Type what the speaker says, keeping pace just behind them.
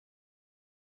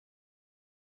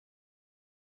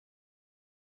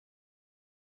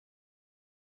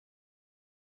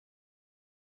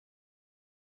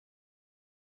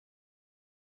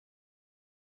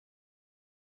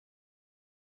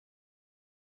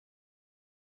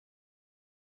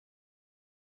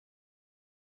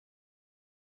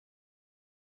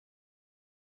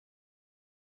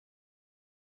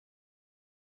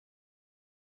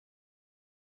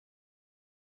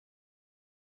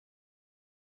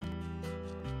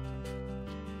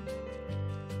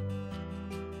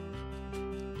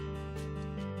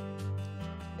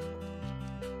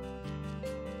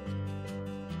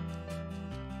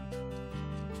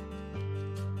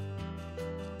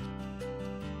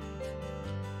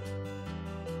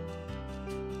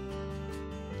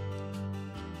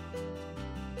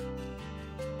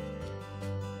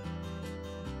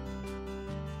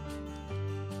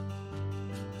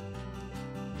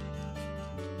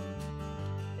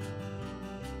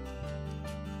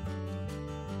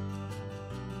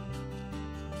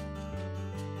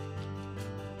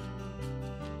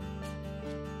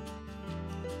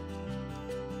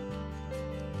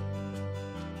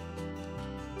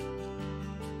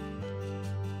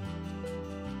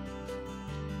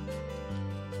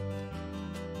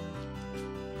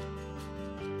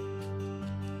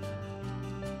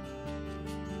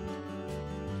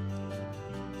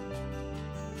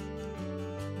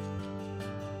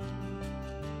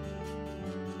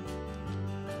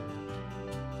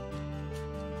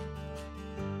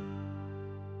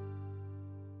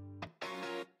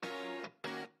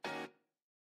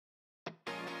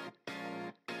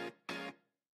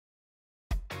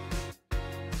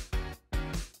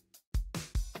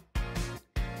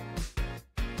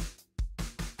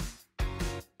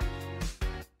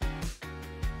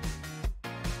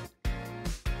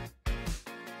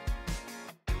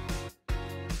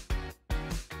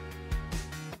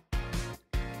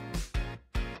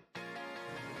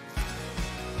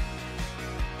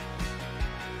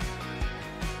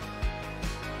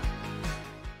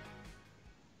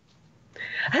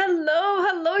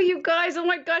you guys. Oh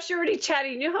my gosh, you're already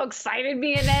chatting. You know how excited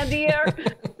me and Andy are?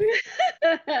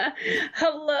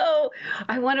 Hello.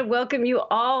 I want to welcome you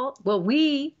all. Well,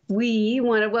 we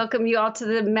want to welcome you all to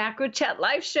the Macro Chat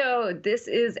Live Show. This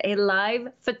is a live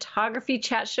photography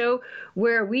chat show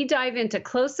where we dive into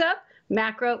close-up,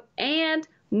 macro, and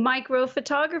micro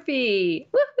photography.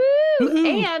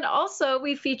 Woohoo! And also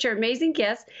we feature amazing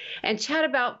guests and chat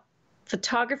about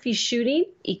photography shooting,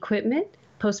 equipment,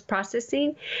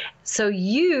 post-processing, so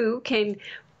you can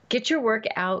get your work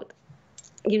out,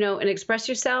 you know, and express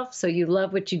yourself so you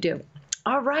love what you do.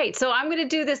 All right, so I'm going to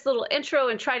do this little intro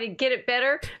and try to get it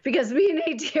better because me and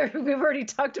AD, we've already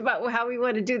talked about how we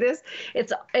want to do this.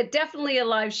 It's definitely a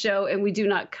live show and we do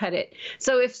not cut it.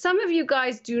 So if some of you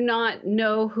guys do not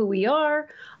know who we are,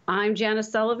 I'm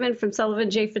Janice Sullivan from Sullivan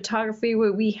J Photography,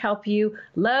 where we help you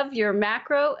love your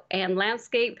macro and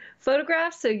landscape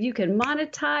photographs so you can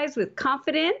monetize with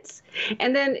confidence.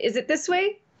 And then, is it this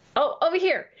way? Oh, over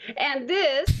here. And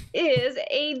this is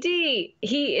AD.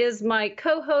 He is my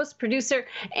co-host, producer,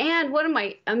 and one of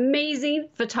my amazing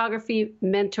photography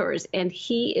mentors. And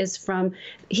he is from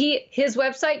his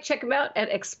website. Check him out at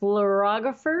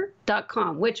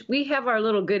explorographer.com, which we have our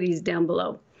little goodies down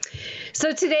below.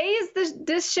 So today is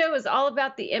this show is all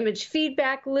about the image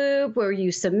feedback loop, where you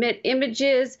submit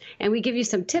images and we give you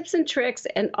some tips and tricks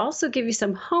and also give you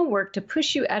some homework to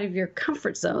push you out of your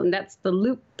comfort zone. That's the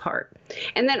loop part.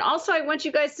 And then also I want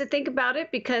you guys to think about it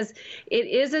because it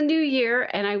is a new year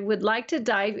and I would like to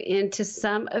dive into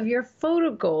some of your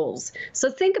photo goals. So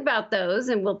think about those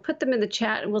and we'll put them in the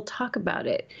chat and we'll talk about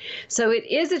it. So it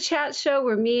is a chat show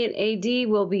where me and AD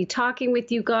will be talking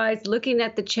with you guys, looking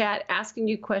at the chat, asking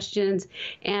you questions.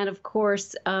 And of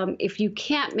course, if you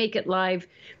can't make it live,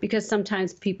 because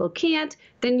sometimes people can't,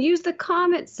 then use the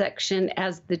comment section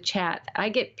as the chat. I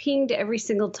get pinged every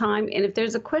single time. And if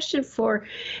there's a question for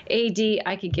AD,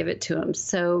 I could give it to him.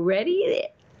 So ready,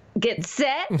 get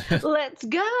set, let's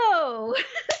go.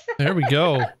 There we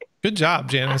go. Good job,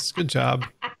 Janice. Good job.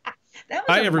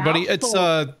 Hi, everybody. Mouthful. It's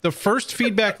the first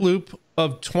feedback loop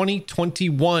of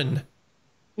 2021.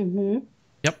 Mm-hmm.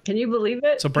 Yep. Can you believe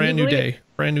it? It's a brand new day,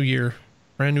 brand new year,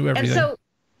 brand new everything. And so,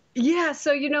 yeah,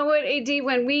 so you know what, AD,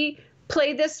 when we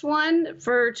play this one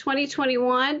for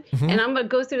 2021, and I'm going to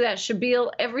go through that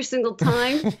spiel every single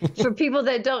time for people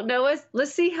that don't know us,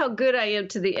 let's see how good I am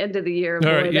to the end of the year.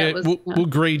 All right, yeah, we'll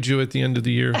grade you at the end of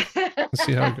the year. Let's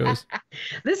see how it goes.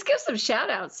 Let's give some shout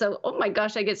outs. So, oh my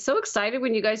gosh, I get so excited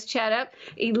when you guys chat up.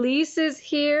 Elise is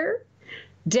here.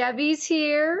 Debbie's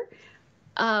here.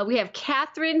 We have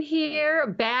Catherine here.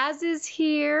 Baz is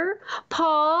here.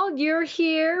 Paul, you're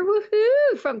here.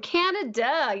 Woohoo! From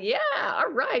Canada. Yeah.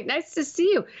 All right. Nice to see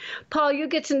you. Paul, you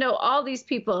get to know all these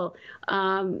people.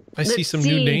 I see some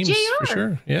new names for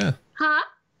sure. Yeah. Huh?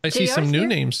 I see some new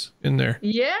names in there.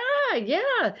 Yeah.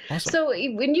 Yeah. Awesome. So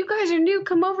when you guys are new,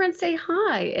 come over and say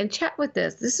hi and chat with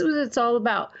us. This is what it's all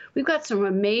about. We've got some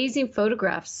amazing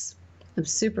photographs. I'm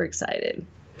super excited.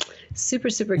 Super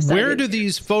excited. Where do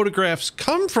these photographs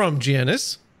come from,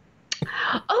 Janice?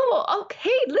 Oh,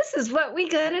 okay. This is what we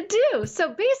gotta do. So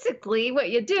basically what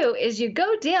you do is you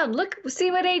go down, look,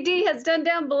 see what AD has done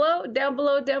down below.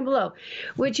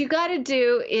 What you gotta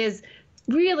do is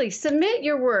really submit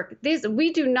your work.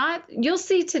 You'll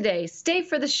see today, stay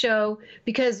for the show,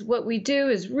 because what we do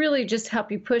is really just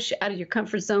help you push out of your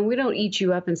comfort zone. We don't eat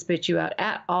you up and spit you out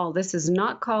at all. This is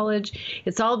not college.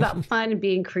 It's all about fun and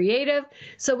being creative.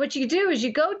 So what you do is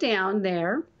you go down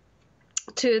there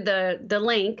to the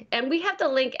link, and we have the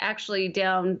link actually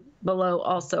down below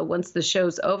also once the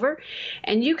show's over,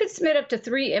 and you could submit up to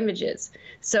 3 images.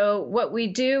 So what we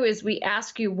do is we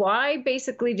ask you why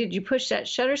basically did you push that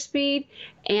shutter speed,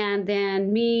 and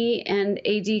then me and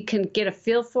AD can get a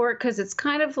feel for it, because it's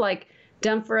kind of like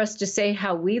dumb for us to say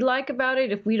how we like about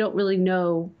it if we don't really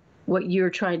know what you're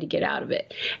trying to get out of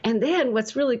it. And then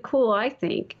what's really cool, I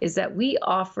think, is that we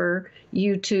offer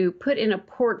you to put in a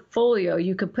portfolio.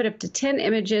 You can put up to 10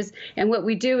 images, and what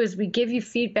we do is we give you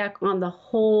feedback on the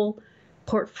whole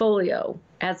portfolio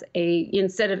as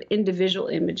instead of individual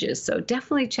images. So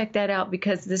definitely check that out,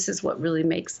 because this is what really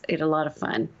makes it a lot of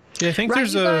fun. Yeah, I think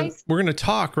we're going to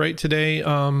talk right today.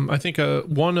 I think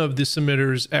one of the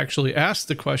submitters actually asked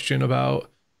the question about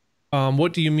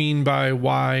what do you mean by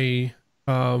why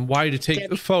to take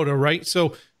the photo, right?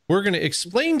 So we're going to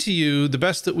explain to you the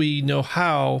best that we know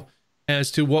how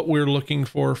as to what we're looking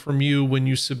for from you when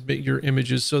you submit your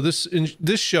images. So this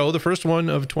show, the first one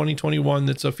of 2021,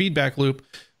 that's a feedback loop,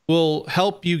 will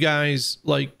help you guys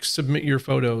like submit your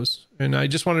photos. And I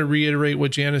just want to reiterate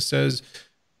what Janice says.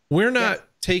 We're not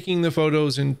taking the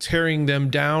photos and tearing them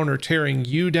down or tearing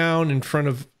you down in front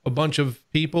of a bunch of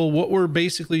people. What we're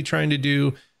basically trying to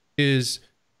do is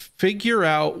figure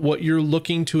out what you're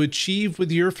looking to achieve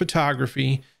with your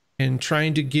photography and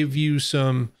trying to give you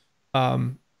some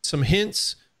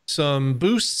hints, some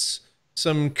boosts,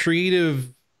 some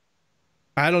creative,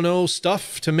 I don't know,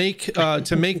 stuff to make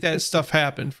that stuff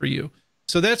happen for you.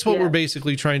 So that's what we're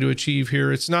basically trying to achieve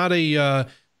here. It's not a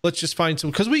let's just find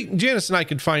some, because Janice and I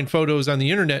could find photos on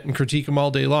the internet and critique them all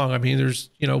day long. I mean,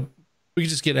 there's, you know, we could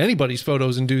just get anybody's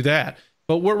photos and do that.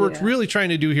 But what we're really trying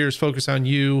to do here is focus on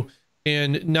you,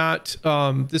 and not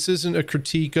this isn't a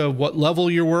critique of what level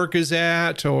your work is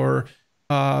at, or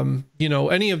you know,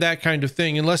 any of that kind of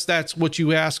thing, unless that's what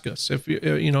you ask us. If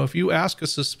you know, if you ask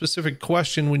us a specific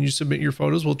question when you submit your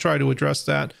photos, we'll try to address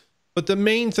that. But the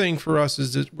main thing for us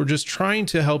is that we're just trying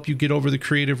to help you get over the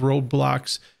creative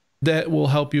roadblocks that will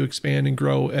help you expand and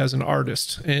grow as an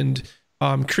artist. And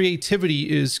creativity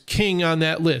is king on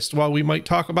that list. While we might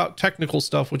talk about technical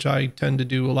stuff, which I tend to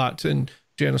do a lot, and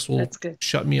Janice will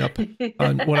shut me up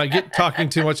when I get talking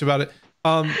too much about it.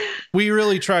 We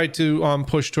really try to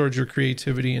push towards your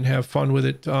creativity and have fun with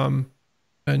it.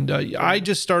 I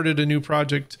just started a new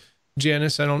project,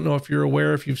 Janice. I don't know if you're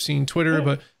aware, if you've seen Twitter,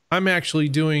 but I'm actually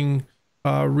doing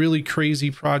a really crazy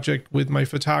project with my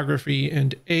photography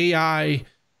and AI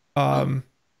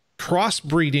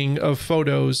crossbreeding of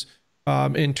photos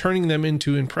and turning them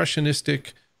into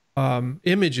impressionistic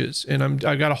images. And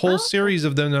I got a whole series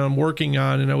of them that I'm working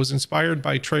on, and I was inspired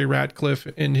by Trey Ratcliffe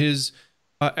and his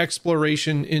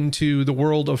exploration into the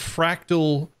world of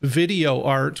fractal video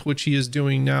art, which he is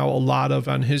doing now a lot of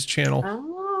on his channel.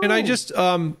 And I just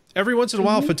every once in a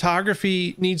while,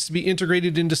 photography needs to be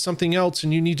integrated into something else,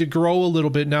 and you need to grow a little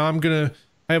bit. Now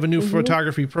I have a new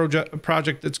photography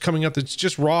project that's coming up that's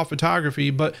just raw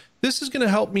photography, but this is going to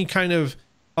help me kind of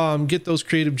get those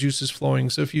creative juices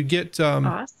flowing. So if you get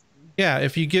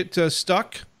if you get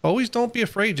stuck, always don't be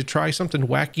afraid to try something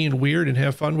wacky and weird and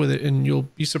have fun with it, and you'll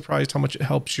be surprised how much it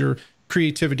helps your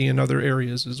creativity in other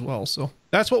areas as well. So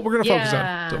that's what we're going to focus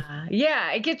on. So.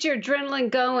 Yeah, it gets your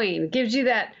adrenaline going, gives you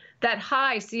that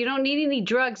high, so you don't need any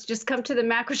drugs. Just come to the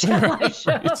Macro Challenge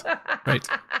show. Right.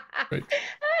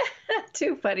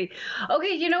 Too funny.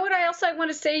 Okay, you know what I want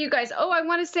to say, you guys? Oh, I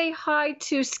want to say hi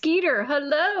to Skeeter.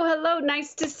 Hello.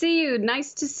 Nice to see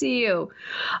you.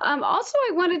 Also,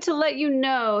 I wanted to let you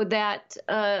know that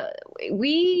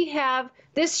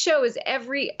this show is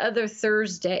every other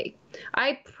Thursday.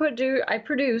 I put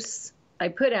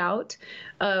out.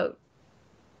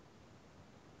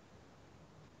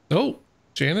 Oh,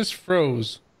 Janice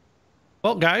froze.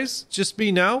 Well, guys, just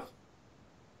me now.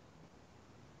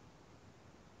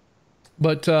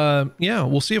 But yeah,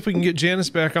 we'll see if we can get Janice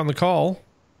back on the call.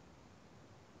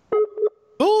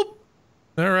 Oh,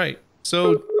 all right.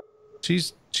 So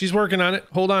she's working on it.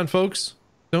 Hold on, folks.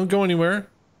 Don't go anywhere.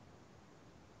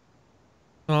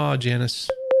 Oh, Janice.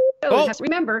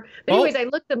 Remember. But anyways, I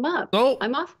looked them up. Oh,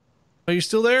 I'm off. Are you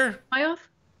still there? Am I off?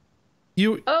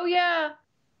 Oh yeah.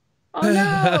 Oh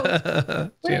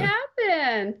no. What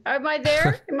happened? Am I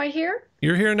there? Am I here?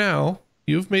 You're here now.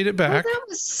 You've made it back. Well, that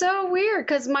was so weird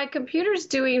because my computer's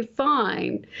doing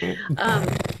fine.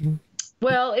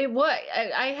 Well,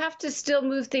 I have to still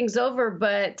move things over,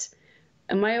 but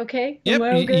am I okay? Yep,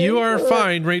 okay? You are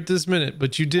fine right this minute,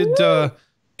 but you did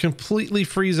completely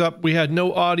freeze up. We had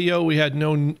no audio. We had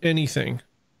no anything.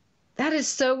 That is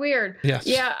so weird. Yes.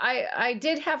 Yeah, I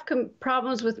did have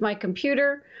problems with my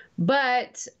computer,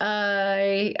 but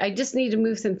I just need to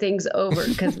move some things over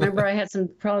because remember I had some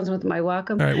problems with my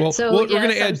Wacom. All right. Well, we're going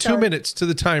to add 2 minutes to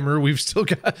the timer. We've still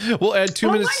got. We'll add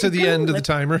 2 minutes to the end of the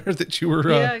timer that you were.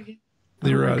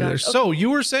 You're out of there. Okay. So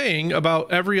you were saying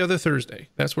about every other Thursday.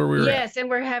 That's where we were. Yes, and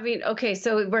we're having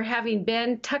we're having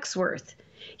Ben Tuxworth.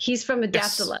 He's from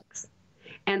Adaptalux. Yes.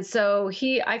 And so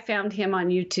I found him on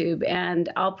YouTube,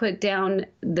 and I'll put down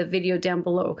the video down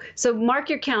below. So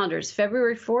mark your calendars.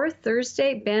 February 4th,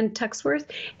 Thursday, Ben Tuxworth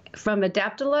from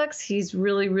Adaptalux. He's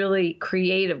really, really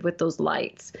creative with those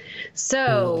lights.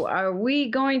 So are we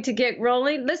going to get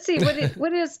rolling? Let's see.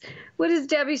 What is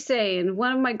Debbie saying?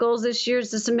 One of my goals this year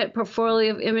is to submit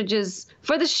portfolio of images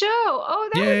for the show. Oh,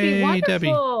 that would be wonderful.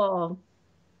 Debbie.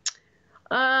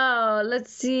 Oh,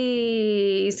 let's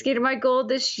see. Skater, my goal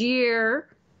this year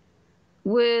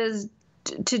was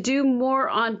to do more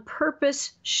on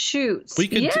purpose shoots. We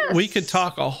could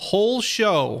talk a whole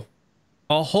show,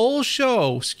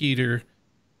 Skeeter,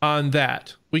 on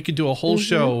that. We could do a whole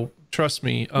show. Trust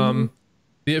me.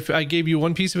 If I gave you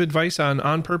one piece of advice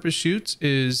on purpose shoots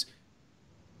is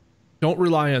don't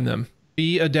rely on them.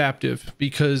 Be adaptive,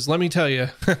 because let me tell you,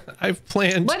 I've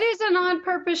planned. What is an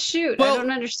on-purpose shoot? I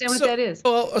don't understand what that is.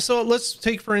 Well, so let's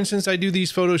take, for instance, I do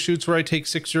these photo shoots where I take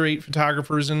 6 or 8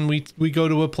 photographers and we go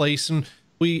to a place and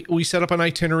we set up an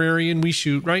itinerary and we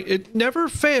shoot, right? It never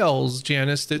fails,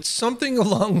 Janice, that something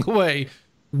along the way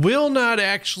will not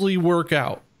actually work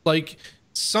out. Like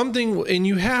something, and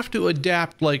you have to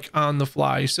adapt like on the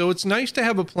fly. So it's nice to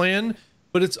have a plan,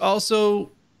 but it's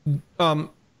also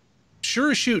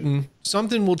sure as shooting,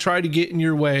 something will try to get in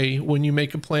your way when you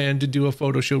make a plan to do a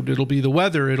photo shoot. It'll be the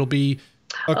weather, it'll be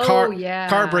a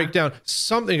car breakdown,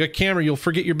 something, a camera, you'll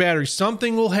forget your battery,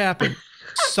 something will happen.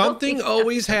 Something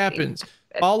always happens.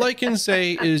 All I can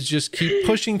say is just keep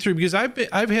pushing through, because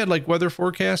I've had like weather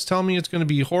forecasts tell me it's going to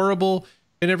be horrible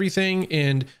and everything,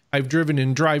 and I've driven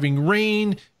in driving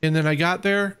rain, and then I got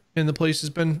there and the place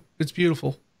it's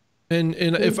beautiful. And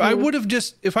if I would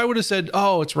have said,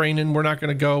 oh, it's raining, we're not going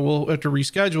to go, we'll have to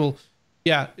reschedule.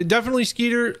 Yeah, definitely,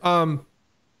 Skeeter. On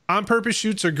purpose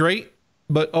shoots are great,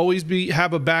 but always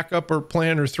have a backup or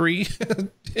plan or 3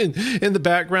 in the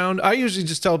background. I usually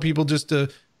just tell people just to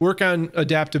work on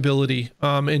adaptability,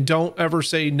 and don't ever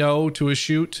say no to a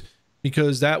shoot,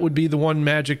 because that would be the one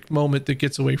magic moment that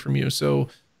gets away from you. So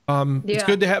it's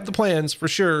good to have the plans for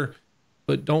sure,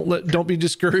 but don't be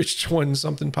discouraged when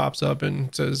something pops up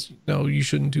and says, no, you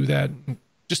shouldn't do that.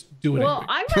 Just do it. Well, anyway.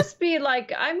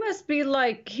 I must be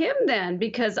like him then,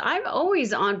 because I'm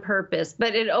always on purpose,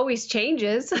 but it always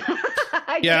changes. You know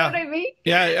what I mean?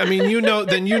 Yeah. I mean,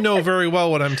 then you know very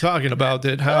well what I'm talking about,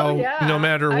 that how, no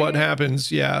matter what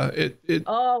happens. Yeah. It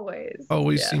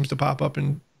always seems to pop up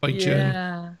and bite you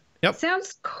in. Yep.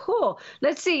 Sounds cool.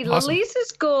 Let's see. Awesome.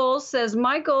 Lisa's goal says,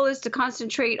 my goal is to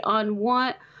concentrate on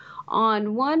one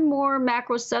more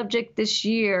macro subject this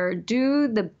year, do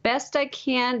the best I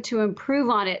can to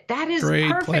improve on it. That is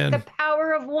perfect. Plan. The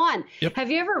Power of One. Yep. Have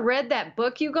you ever read that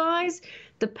book, you guys?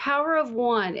 The Power of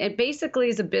One. It basically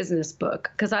is a business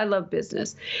book, because I love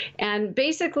business. And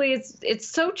basically it's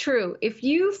so true. If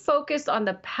you focus on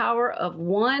the power of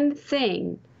one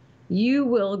thing, you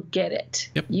will get it.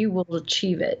 Yep. You will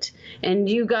achieve it. And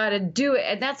you got to do it.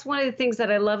 And that's one of the things that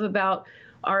I love about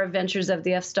our adventures of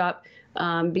the F-Stop.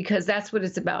 Because that's what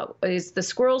it's about. It's the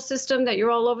squirrel system that you're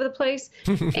all over the place.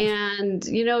 And,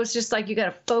 it's just like you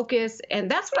got to focus. And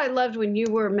that's what I loved when you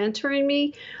were mentoring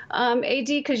me, AD,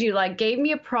 because you like gave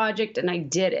me a project and I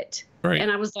did it. Right.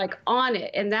 And I was like on it.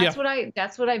 And that's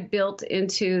what I built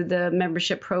into the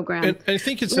membership program. And I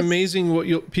think it's amazing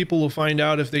what people will find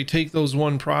out if they take those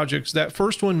one projects. That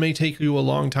first one may take you a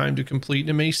long time to complete.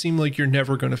 It may seem like you're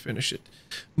never going to finish it.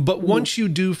 But once you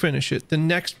do finish it, the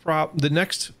next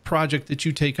project that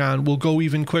you take on will go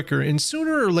even quicker. And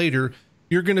sooner or later,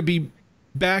 you're going to be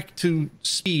back to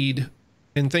speed,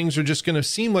 and things are just going to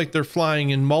seem like they're flying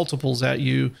in multiples at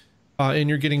you. And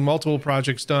you're getting multiple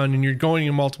projects done, and you're going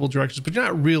in multiple directions, but you're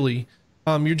not really.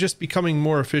 You're just becoming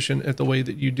more efficient at the way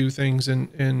that you do things,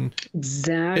 and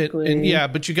exactly.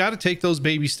 But you got to take those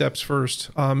baby steps first.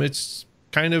 It's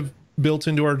kind of built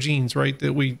into our genes, right?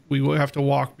 That we will have to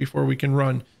walk before we can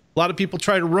run. A lot of people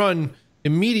try to run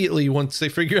immediately once they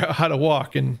figure out how to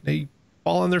walk, and they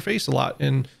fall on their face a lot,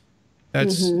 and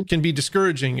that's can be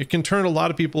discouraging. It can turn a lot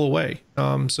of people away.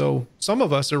 So some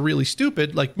of us are really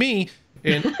stupid, like me,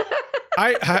 and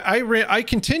I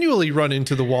continually run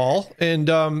into the wall, and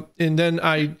then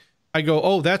I go,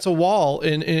 oh, that's a wall,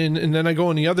 and then I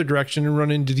go in the other direction and run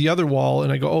into the other wall,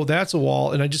 and I go, oh, that's a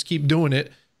wall, and I just keep doing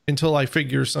it until I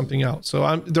figure something out.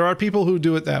 So there are people who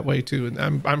do it that way too, and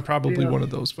I'm probably one of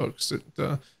those folks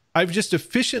that I've just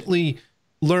efficiently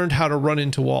learned how to run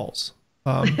into walls.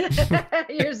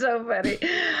 You're so funny.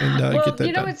 And,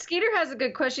 well, what, Skeeter has a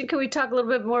good question. Can we talk a little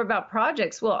bit more about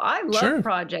projects? Well, I love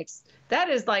projects. That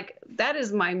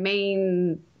is my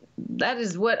main, that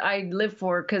is what I live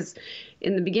for. Because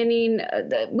in the beginning,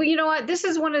 well, you know what? This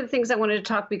is one of the things I wanted to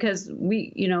talk, because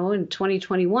we, in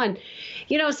 2021,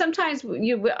 sometimes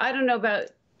I don't know about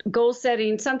goal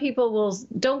setting. Some people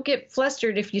don't get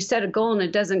flustered if you set a goal and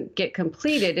it doesn't get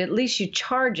completed. At least you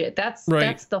charge it. That's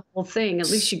the whole thing. At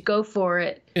least you go for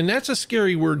it. And that's a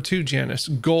scary word too, Janice.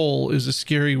 Goal is a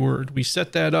scary word. We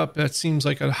set that up. That seems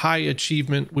like a high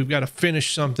achievement. We've got to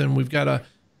finish something. We've got to,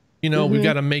 we've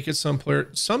got to make it somewhere.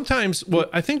 Sometimes what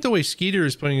I think the way Skeeter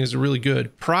is putting it is really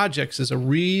good. Projects is a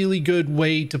really good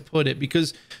way to put it,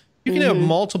 because you can have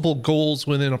multiple goals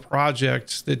within a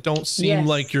project that don't seem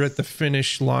like you're at the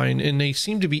finish line, and they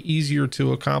seem to be easier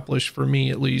to accomplish, for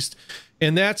me at least.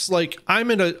 And that's like,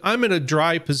 I'm in a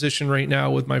dry position right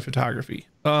now with my photography.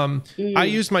 I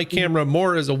use my camera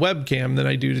more as a webcam than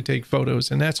I do to take photos,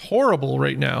 and that's horrible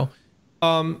right now.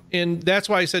 And that's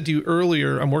why I said to you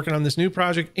earlier, I'm working on this new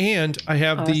project, and I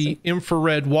have the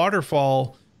infrared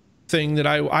waterfall thing that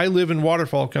I live in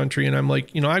waterfall country, and I'm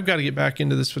like, you know, I've got to get back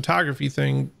into this photography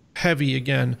thing heavy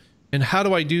again. And how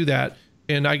do I do that?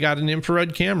 And I got an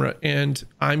infrared camera, and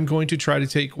I'm going to try to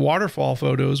take waterfall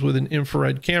photos with an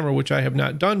infrared camera, which I have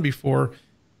not done before.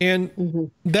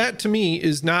 And that to me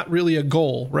is not really a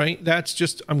goal, right? That's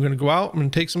just, I'm going to go out, I'm going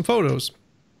to take some photos,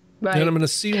 and I'm going to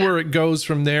see where it goes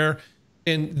from there.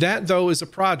 And that, though, is a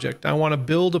project. I want to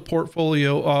build a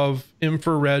portfolio of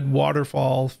infrared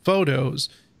waterfall photos.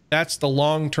 That's the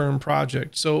long-term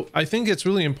project. So I think it's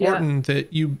really important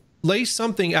that you lay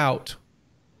something out.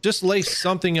 Just lay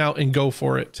something out and go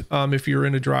for it. If you're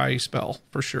in a dry spell,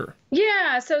 for sure.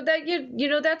 Yeah. So that, you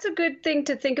know, that's a good thing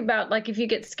to think about. Like if you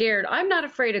get scared, I'm not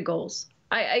afraid of goals.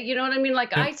 You know what I mean?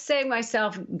 Like I say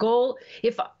myself, goal,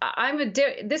 if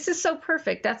this is so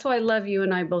perfect. That's why I love you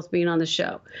and I both being on the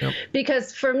show.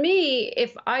 Because for me,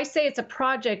 if I say it's a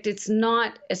project, it's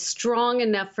not as strong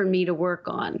enough for me to work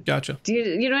on. Gotcha. Do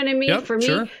you know what I mean? For me.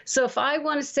 Sure. So if I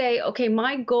want to say, okay,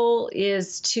 my goal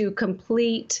is to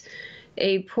complete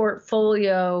a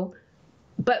portfolio,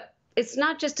 but it's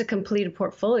not just to complete a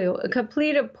portfolio,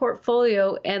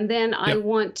 and then I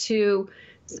want to,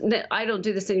 I don't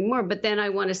do this anymore, but then I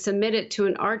want to submit it to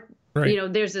an art, you know,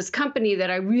 there's this company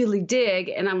that I really dig,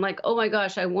 and I'm like, oh my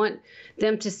gosh, I want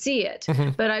them to see it.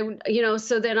 But you know,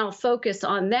 so then I'll focus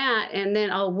on that, and then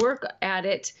I'll work at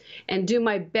it and do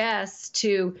my best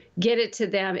to get it to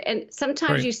them. And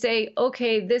sometimes you say,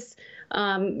 okay, this,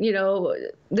 you know,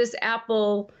 this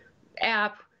Apple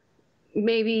app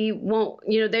maybe won't,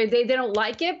 you know, they don't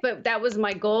like it, but that was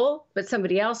my goal, but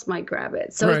somebody else might grab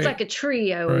it. So it's like a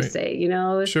tree, I always say, you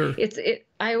know.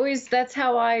 That's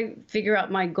how I figure out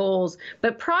my goals.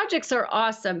 But projects are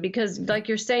awesome because, like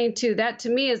you're saying too, that to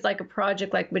me is like a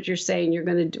project, like what you're saying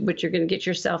what you're gonna get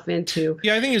yourself into.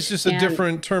 Yeah, I think it's just a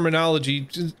different terminology,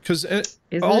 because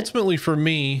ultimately for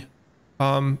me,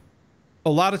 a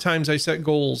lot of times I set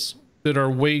goals that are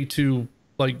way too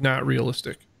like not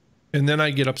realistic. And then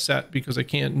I get upset because I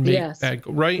can't make that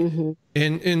go right.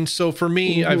 And so for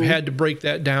me, I've had to break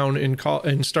that down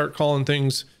and start calling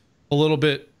things a little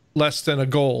bit less than a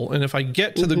goal. And if I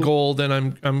get to the goal,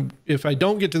 then if I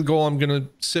don't get to the goal, I'm going to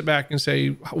sit back and say,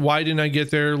 why didn't I get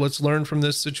there? Let's learn from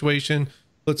this situation.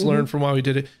 Let's learn from why we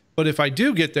did it. But if I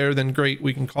do get there, then great,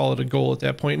 we can call it a goal at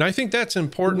that point. And I think that's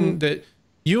important that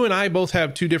you and I both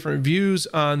have two different views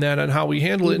on that, on how we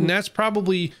handle it. And that's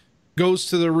probably goes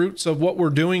to the roots of what we're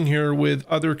doing here with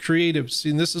other creatives.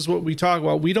 And this is what we talk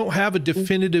about. We don't have a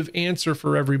definitive answer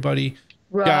for everybody,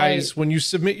 guys. When you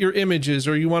submit your images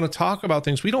or you want to talk about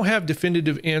things, we don't have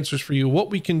definitive answers for you. What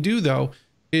we can do, though,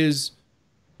 is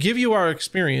give you our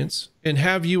experience and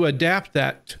have you adapt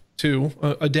that to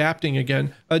adapt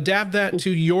that to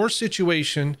your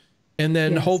situation. And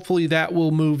then hopefully that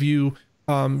will move you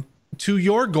to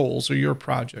your goals or your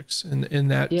projects in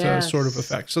that sort of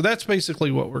effect. So that's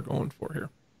basically what we're going for here.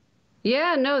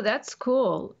 Yeah, no, that's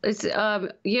cool. It's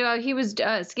you know, he was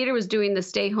Skeeter was doing the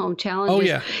stay home challenges. Oh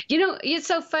yeah. You know, it's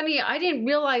so funny. I didn't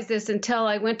realize this until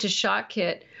I went to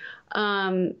ShotKit.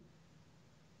 And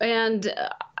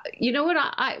you know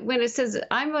what, when it says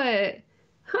I'm a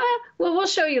well, we'll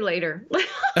show you later.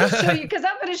 I'll show you, because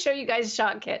I'm going to show you guys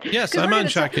ShotKit. Yes, I'm on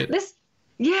ShotKit.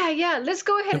 Yeah, let's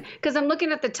go ahead, because I'm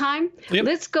looking at the time.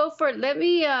 Let's go for it. Let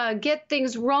me get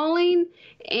things rolling.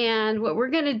 And what we're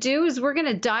going to do is we're going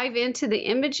to dive into the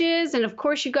images. And of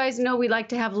course, you guys know we like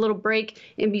to have a little break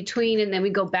in between, and then we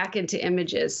go back into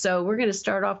images. So we're going to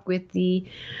start off with the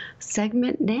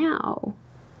segment now.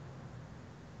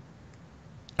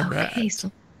 Okay,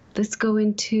 so let's go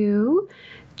into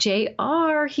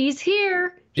JR. He's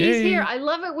here. He's here. I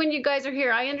love it when you guys are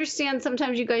here. I understand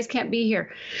sometimes you guys can't be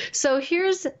here. So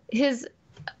here's his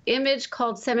image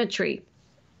called Symmetry.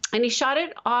 And he shot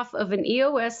it off of an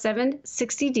EOS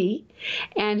 760D.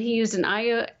 And he used an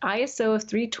ISO of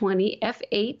 320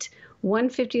 f8,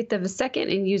 1/50th of a second,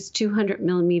 and used 200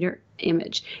 millimeter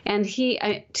image. And he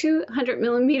 200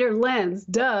 millimeter lens,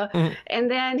 duh.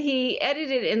 And then he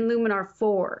edited in Luminar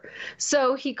 4.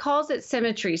 So he calls it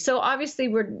Symmetry. So obviously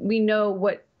we know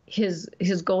what his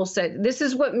goal said. This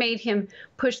is what made him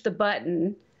push the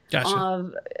button.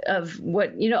 Gotcha. Of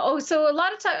what, you know. Oh, so a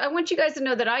lot of time I want you guys to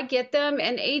know that I get them.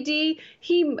 And AD,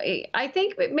 I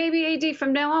think maybe AD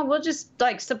from now on we'll just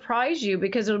like surprise you,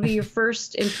 because it'll be your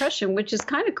first impression, which is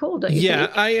kind of cool, don't you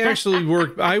think? I actually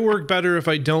work better if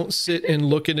I don't sit and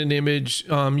look at an image.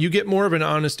 You get more of an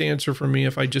honest answer from me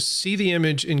if I just see the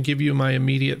image and give you my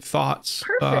immediate thoughts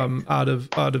out of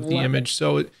the image.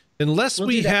 So unless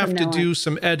we have to do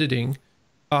some editing,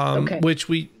 which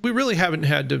we really haven't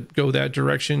had to go that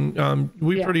direction.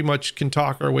 We pretty much can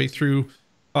talk our way through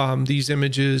these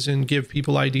images and give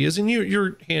people ideas. And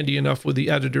you're handy enough with the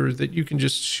editor that you can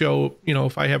just show, you know,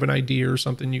 if I have an idea or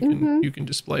something, you can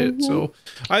display it. So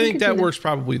I think that works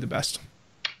probably the best.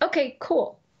 Okay,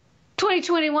 cool.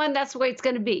 2021, that's the way it's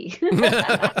going to be.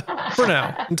 For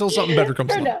now, until something better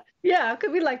comes along. Yeah,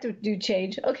 because we like to do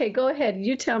change. Okay, go ahead.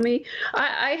 You tell me.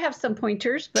 I have some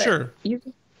pointers, but sure.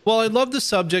 Well, I love the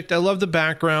subject. I love the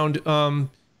background.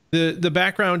 The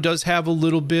background does have a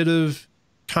little bit of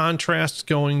contrast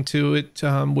going to it,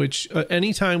 which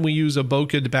anytime we use a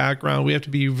bokeh background, we have to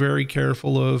be very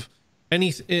careful of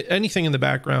anything in the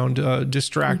background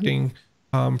distracting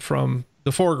from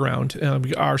the foreground,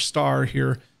 our star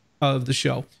here of the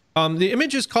show. The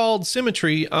image is called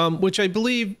Symmetry, which I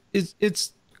believe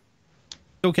it's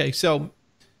okay. So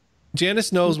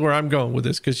Janice knows where I'm going with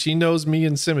this because she knows me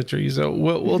in Symmetry. So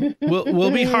we'll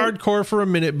be hardcore for a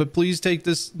minute, but please take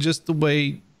this just the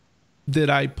way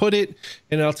that I put it,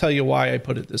 and I'll tell you why I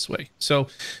put it this way. So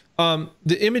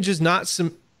the image is not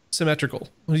symmetrical.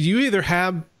 You either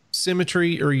have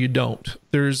symmetry or you don't.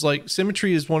 There's like,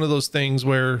 symmetry is one of those things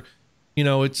where, you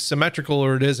know, it's symmetrical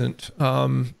or it isn't.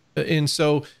 And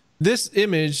so this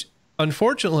image,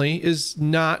 unfortunately, is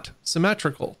not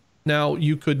symmetrical. Now,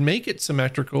 you could make it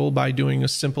symmetrical by doing a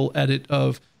simple edit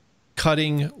of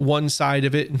cutting one side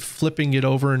of it and flipping it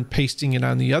over and pasting it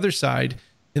on the other side.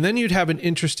 And then you'd have an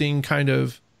interesting kind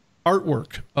of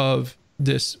artwork of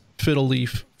this fiddle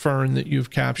leaf fern that you've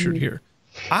captured here.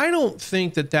 I don't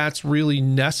think that that's really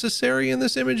necessary in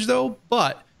this image though,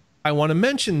 but I want to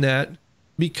mention that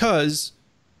because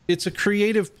it's a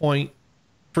creative point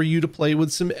for you to play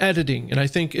with some editing. And I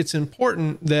think it's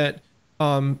important that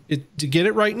to get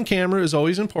it right in camera is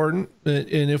always important.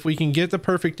 And if we can get the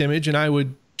perfect image, and I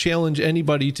would challenge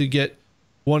anybody to get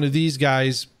one of these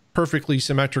guys perfectly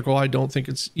symmetrical. I don't think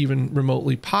it's even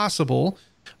remotely possible.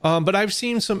 But I've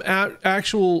seen some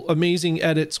actual amazing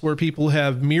edits where people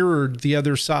have mirrored the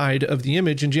other side of the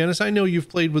image. And Janice, I know you've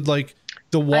played with like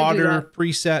the water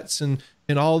presets and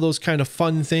all those kind of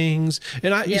fun things.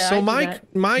 And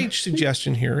my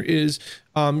suggestion here is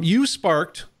you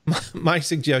sparked my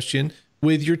suggestion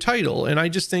with your title. And I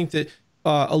just think that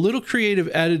a little creative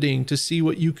editing to see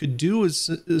what you could do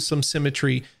with some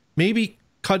symmetry, maybe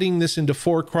cutting this into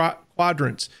 4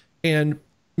 quadrants and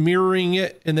mirroring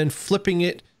it and then flipping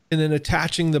it and then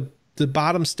attaching the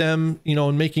bottom stem, you know,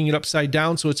 and making it upside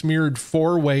down so it's mirrored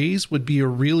 4 ways would be a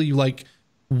really like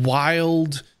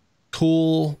wild,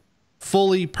 cool,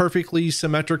 fully perfectly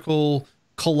symmetrical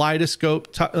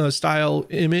kaleidoscope style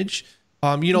image.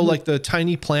 You know, like the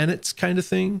tiny planets kind of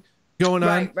thing going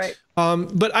on.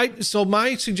 Right. So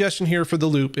my suggestion here for the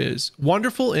loop is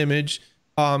wonderful image.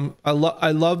 I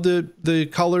love the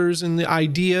colors and the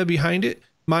idea behind it.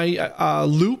 My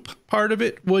loop part of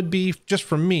it would be, just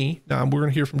from me, now we're going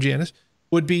to hear from Janice,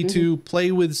 would be to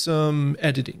play with some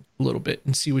editing a little bit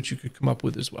and see what you could come up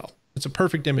with as well. It's a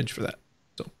perfect image for that.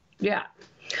 So yeah.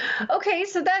 Okay,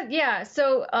 so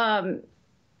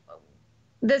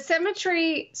the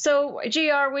symmetry, so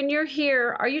JR, when you're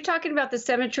here, are you talking about the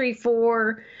symmetry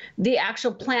for the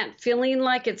actual plant feeling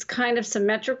like it's kind of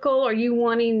symmetrical, or are you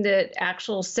wanting the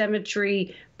actual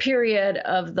symmetry period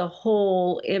of the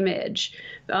whole image?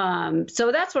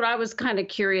 So that's what I was kind of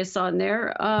curious on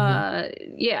there.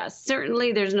 Yeah,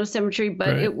 certainly there's no symmetry,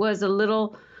 but it was a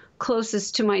little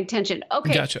closest to my intention.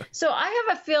 Okay, gotcha. So I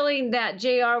have a feeling that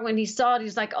JR, when he saw it,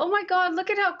 he's like, oh my God, look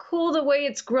at how cool the way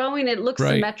it's growing. It looks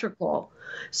symmetrical.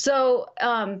 So,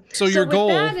 so your goal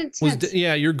was,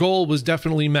 your goal was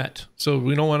definitely met. So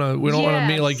we don't want to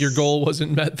make like your goal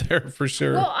wasn't met there for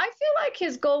sure. Well, I feel like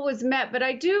his goal was met, but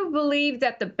I do believe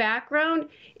that the background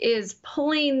is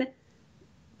pulling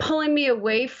me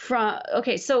away from,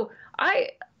 okay, so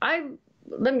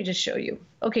let me just show you.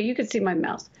 Okay, you can see my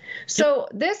mouse. So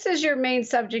this is your main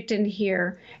subject in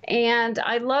here, and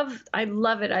I love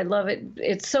it.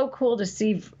 It's so cool to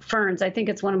see ferns. I think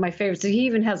it's one of my favorites. He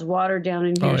even has water down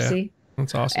in here. See,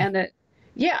 that's awesome. And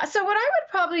so what I would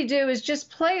probably do is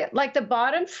just play it like the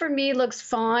bottom for me looks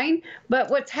fine, but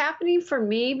what's happening for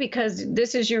me, because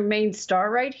this is your main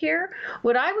star right here,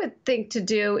 what I would think to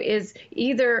do is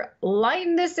either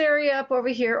lighten this area up over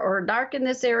here or darken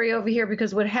this area over here,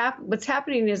 because what's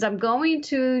happening is I'm going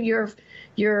to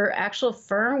your actual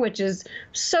fern, which is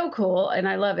so cool and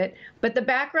I love it, but the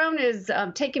background is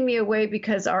taking me away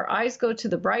because our eyes go to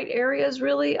the bright areas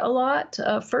really a lot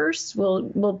first.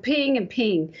 We'll ping and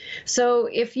ping. So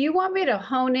if you want me to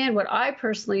hone in what I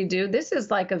personally do, this is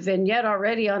like a vignette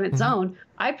already on its own.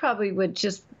 I probably would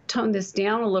just tone this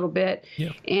down a little bit.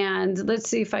 And let's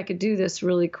see if I could do this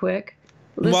really quick.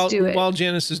 Let's do it. While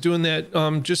Janice is doing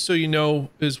that, just so you know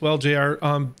as well, JR,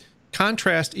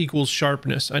 contrast equals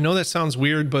sharpness. I know that sounds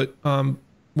weird, but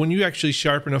when you actually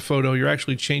sharpen a photo, you're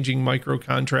actually changing micro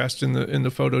contrast in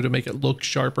the photo to make it look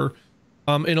sharper.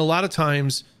 And a lot of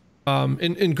times,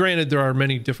 and granted, there are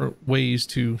many different ways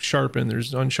to sharpen.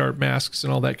 There's unsharp masks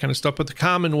and all that kind of stuff, but the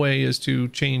common way is to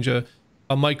change a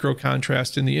micro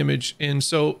contrast in the image. And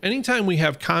so anytime we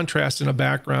have contrast in a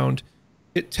background,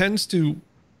 it tends to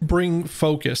bring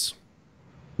focus.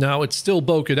 Now it's still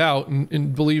bokeh out,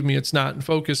 and believe me, it's not in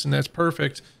focus, and that's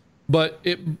perfect, but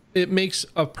it makes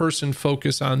a person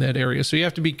focus on that area. So you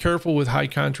have to be careful with high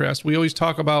contrast. We always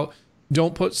talk about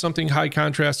don't put something high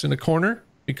contrast in a corner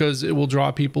because it will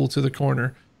draw people to the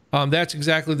corner. That's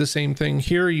exactly the same thing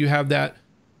here. You have that,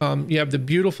 you have the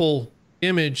beautiful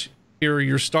image here,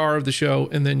 your star of the show,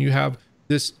 and then you have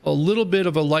this a little bit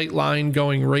of a light line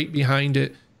going right behind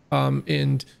it,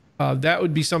 that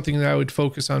would be something that I would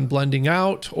focus on blending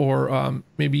out, or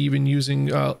maybe even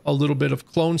using a little bit of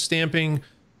clone stamping,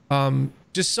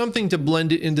 just something to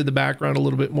blend it into the background a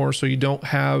little bit more so you don't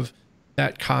have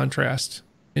that contrast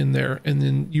in there, and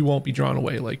then you won't be drawn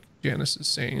away, like Janice is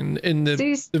saying. And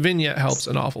the vignette helps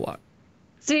an awful lot.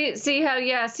 See how,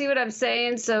 yeah, see what I'm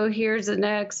saying? So here's the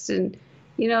next, and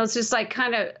you know, it's just like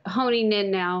kind of honing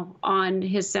in now on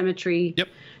his symmetry. Yep.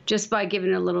 Just by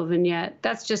giving a little vignette.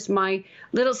 That's just my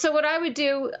little, so what I would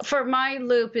do for my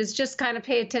loop is just kind of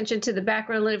pay attention to the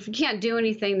background. If you can't do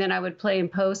anything, then I would play and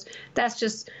post. That's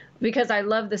just because I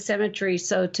love the symmetry.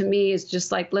 So to me, it's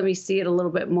just like, let me see it a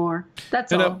little bit more.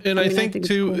 That's all. And I think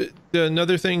too, cool.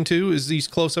 Another thing too, is these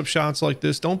close-up shots like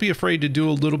this, don't be afraid to do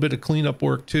a little bit of cleanup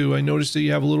work too. I noticed that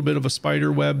you have a little bit of a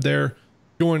spider web there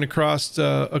going across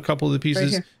a couple of the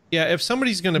pieces. Right, yeah, if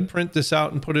somebody's going to print this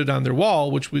out and put it on their wall,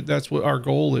 which that's what our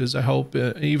goal is, I hope,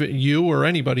 even you or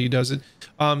anybody who does it,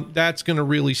 that's going to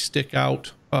really stick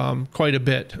out quite a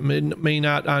bit. I mean, it may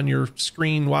not on your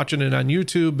screen watching it on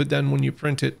YouTube, but then when you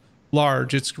print it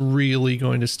large, it's really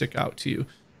going to stick out to you.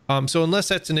 So unless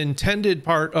that's an intended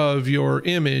part of your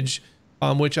image,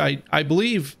 which I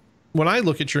believe, when I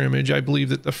look at your image, I believe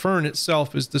that the fern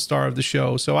itself is the star of the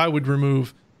show. So I would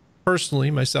remove, personally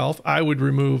myself, I would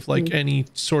remove like any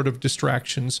sort of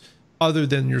distractions other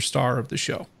than your star of the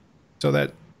show. So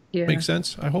that makes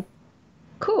sense, I hope.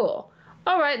 Cool.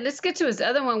 All right, let's get to his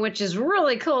other one, which is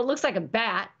really cool. It looks like a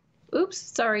bat. Oops,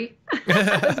 sorry.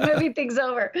 I was moving things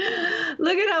over.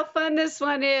 Look at how fun this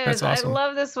one is. That's awesome. I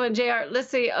love this one, JR. Let's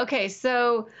see. Okay,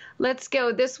 so let's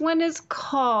go. This one is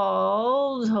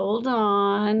called, hold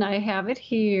on, I have it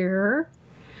here.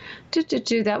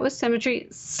 That was symmetry.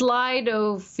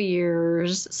 Slido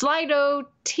Tears. Slide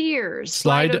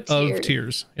of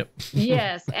Tears. Yep.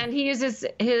 Yes, and he uses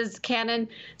his Canon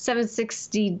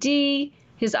 760D.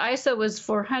 His ISO was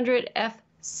 400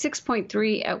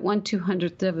 f6.3 at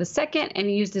 1/200th of a second, and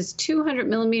he used his 200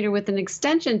 millimeter with an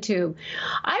extension tube.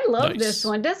 I love this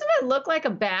one. Doesn't it look like a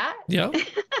bat? Yeah.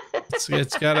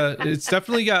 It's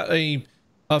definitely got a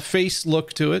face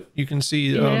look to it. You can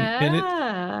see in it.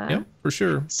 Yeah, for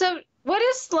sure. So what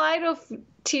does slide of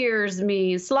tears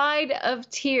mean? Slide of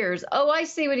tears. Oh, I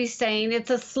see what he's saying. It's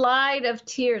a slide of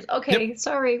tears. Okay,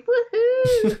 sorry.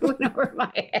 Woohoo! Went over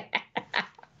my head.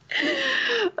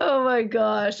 Oh my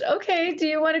gosh. Okay, do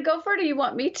you want to go for it? Do you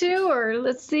want me to? Or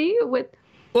let's see what.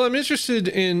 Well, I'm interested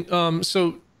in,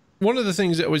 so one of the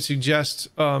things that I would suggest,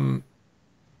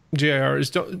 JIR, is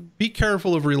don't be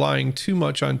careful of relying too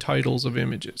much on titles of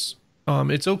images.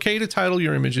 It's okay to title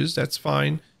your images. That's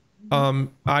fine.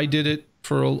 I did it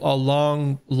for a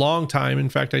long time. In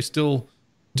fact, I still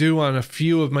do on a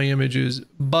few of my images,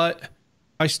 but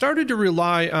I started to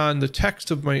rely on the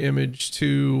text of my image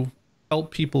to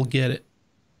help people get it.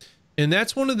 And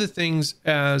that's one of the things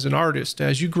as an artist,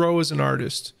 as you grow as an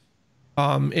artist,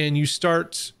 and you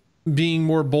start being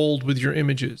more bold with your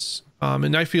images.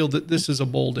 And I feel that this is a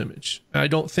bold image. I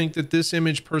don't think that this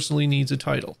image personally needs a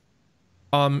title.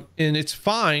 And it's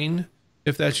fine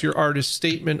if that's your artist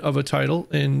statement of a title,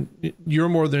 and you're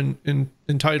more than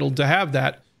entitled to have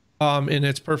that, and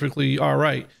it's perfectly all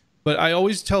right. But I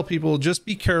always tell people, just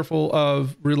be careful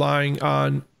of relying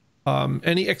on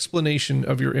any explanation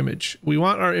of your image. We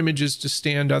want our images to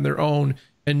stand on their own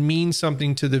and mean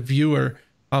something to the viewer.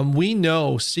 We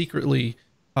know secretly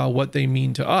what they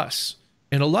mean to us.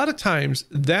 And a lot of times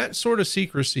that sort of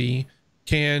secrecy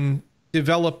can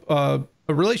develop a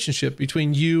relationship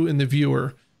between you and the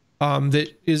viewer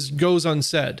that goes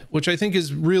unsaid, which I think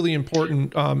is really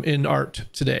important in art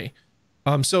today.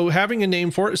 So having a name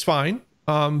for it is fine,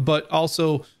 but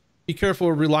also be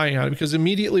careful of relying on it, because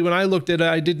immediately when I looked at it,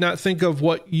 I did not think of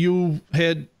what you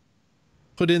had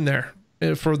put in there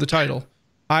for the title.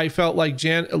 I felt like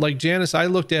Janice, I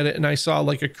looked at it and I saw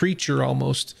like a creature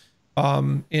almost,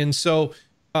 And so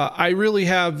I really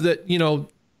have that, you know,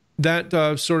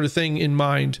 that sort of thing in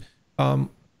mind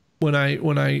when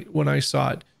I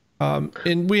saw it.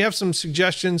 And we have some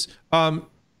suggestions.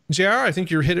 JR, I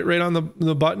think you hit it right on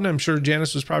the button. I'm sure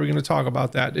Janice was probably going to talk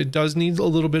about that. It does need a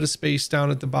little bit of space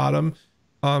down at the bottom.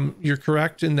 You're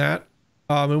correct in that.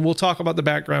 And we'll talk about the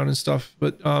background and stuff.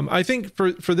 But I think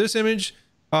for this image,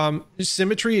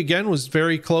 symmetry again was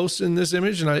very close in this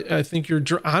image, and I think you're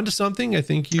onto something. I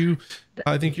think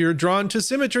you're drawn to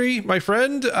symmetry, my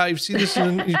friend. I've seen this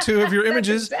in two of your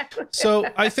images. Exactly. So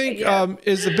I think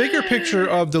is the bigger picture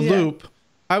of the loop.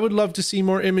 I would love to see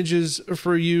more images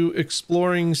for you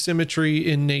exploring symmetry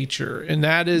in nature, and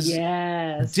that is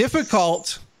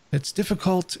difficult. It's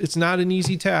difficult. It's not an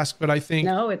easy task, but I think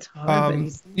it's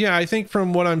hard. Yeah, I think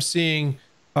from what I'm seeing,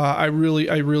 I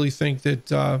really think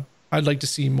that I'd like to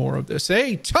see more of this.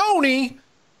 Hey, Tony!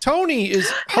 Tony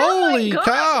is, holy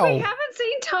cow! We haven't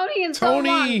seen Tony in so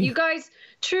long. You guys,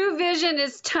 True Vision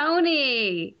is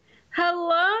Tony.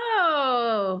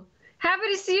 Hello.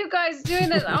 Happy to see you guys doing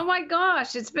this. Oh my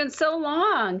gosh, it's been so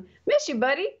long. Miss you,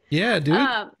 buddy. Yeah, dude.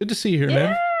 Good to see you here,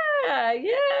 man. Yeah.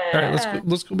 All right,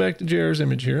 let's go back to JR's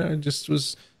image here. I just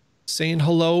was saying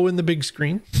hello in the big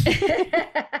screen.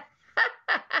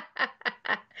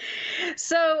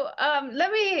 So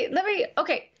let me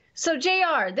okay. So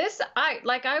JR, that's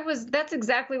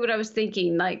exactly what I was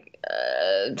thinking, like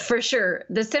for sure.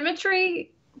 The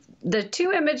symmetry, the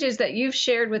two images that you've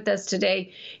shared with us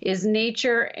today is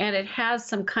nature, and it has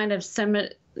some kind of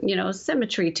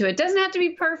symmetry to it. It doesn't have to be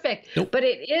perfect, but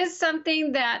it is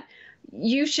something that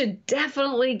you should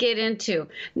definitely get into.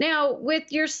 Now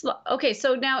with your okay,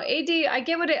 so now AD, I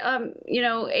get what it,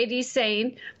 AD's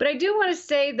saying, but I do want to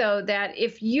say though that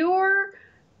if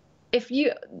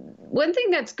you one thing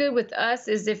that's good with us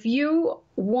is if you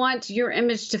want your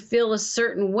image to feel a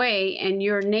certain way and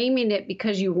you're naming it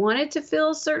because you want it to feel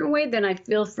a certain way, then I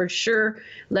feel for sure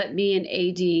let me and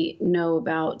AD know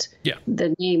about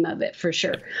the name of it for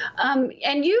sure.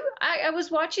 And I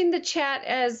was watching the chat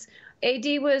as AD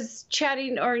was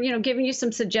chatting or, giving you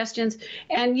some suggestions,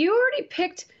 and you already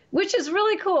picked, which is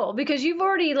really cool because you've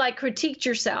already like critiqued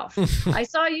yourself. I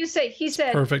saw you say, he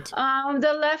said, perfect.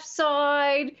 The left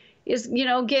side is,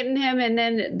 getting him, and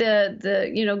then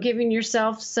the giving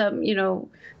yourself some,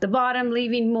 the bottom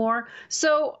leaving more.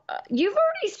 So you've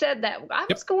already said that. I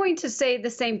was going to say the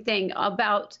same thing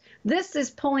about this is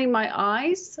pulling my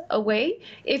eyes away.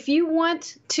 If you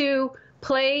want to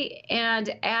play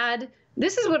and add,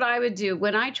 this is what I would do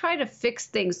when I try to fix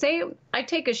things. Say I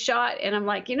take a shot and I'm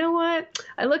like, you know what?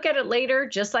 I look at it later,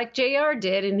 just like JR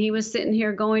did, and he was sitting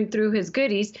here going through his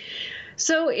goodies.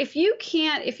 So if you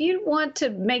want to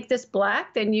make this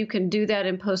black, then you can do that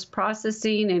in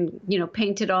post-processing and,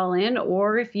 paint it all in.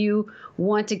 Or if you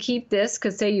want to keep this,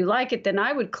 because say you like it, then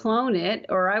I would clone it,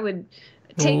 or I would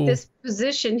take this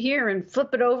position here and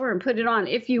flip it over and put it on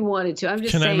if you wanted to. I'm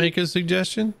just saying. Can I make a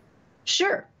suggestion?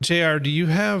 Sure. JR, do you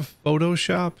have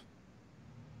Photoshop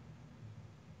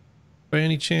by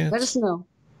any chance? Let us know.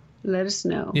 Let us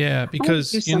know. Yeah,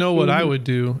 because you know what I would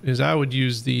do is I would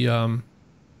use the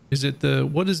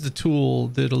what is the tool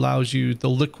that allows you, the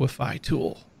liquefy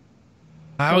tool?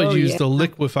 I would use the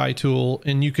liquefy tool,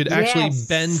 and you could actually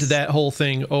bend that whole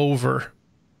thing over.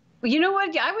 You know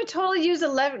what? I would totally use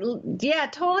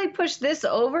totally push this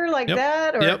over like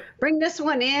that, or bring this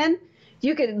one in.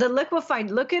 You could, the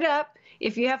liquefied, look it up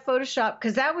if you have Photoshop,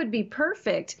 because that would be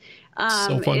perfect.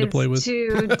 So fun to play with.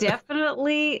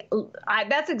 Definitely,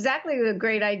 that's exactly a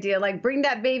great idea. Like bring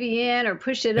that baby in or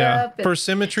push it up. For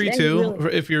symmetry too.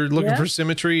 If you're looking for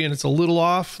symmetry and it's a little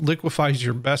off, liquefy is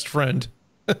your best friend.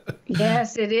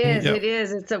 Yes, it is. It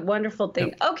is. It's a wonderful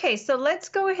thing. Okay, so let's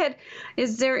go ahead.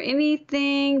 Is there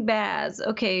anything, Baz?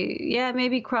 Okay, yeah,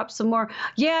 maybe crop some more.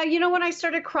 Yeah, when I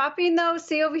started cropping though,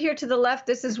 see over here to the left,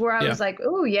 this is where I was like,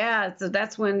 oh yeah. So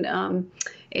that's when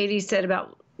AD said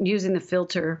about using the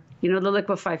filter, the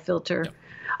liquefy filter.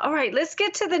 All right, let's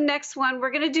get to the next one.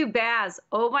 We're gonna do Baz.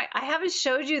 Oh my, I haven't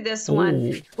showed you this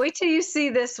one. Wait till you see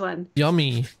this one.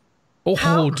 Yummy. Oh,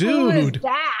 how dude. Cool is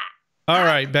that? All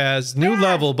right, Baz, new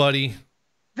level, buddy.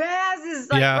 Baz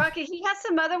is like rocky. He has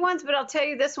some other ones, but I'll tell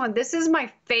you this one. This is my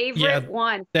favorite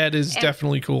one. That is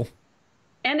definitely cool.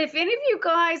 And if any of you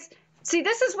guys See,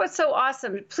 this is what's so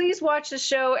awesome. Please watch the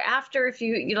show after, if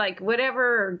you like,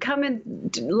 whatever, or come in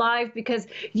live, because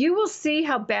you will see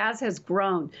how Baz has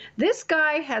grown. This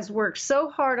guy has worked so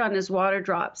hard on his water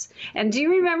drops. And do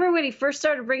you remember when he first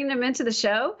started bringing them into the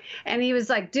show? And he was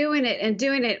like doing it and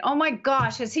doing it. Oh my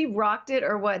gosh, has he rocked it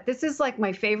or what? This is like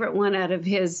my favorite one out of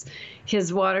his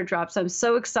water drops. I'm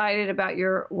so excited about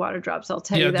your water drops. I'll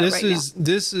tell you that right now.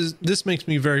 This makes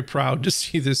me very proud to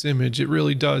see this image. It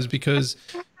really does, because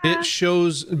it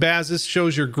shows, Baz, this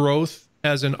shows your growth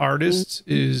as an artist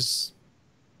is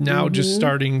now just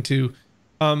starting to,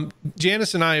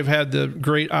 Janice and I have had the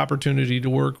great opportunity to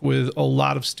work with a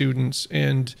lot of students,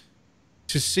 and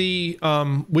to see,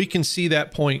 we can see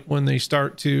that point when they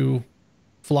start to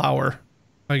flower,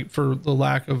 like, for the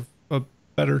lack of a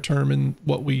better term in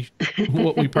what we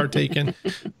partake in.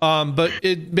 But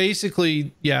it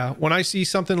basically, yeah, when I see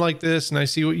something like this and I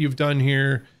see what you've done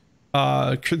here,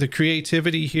 the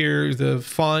creativity here, the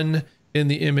fun in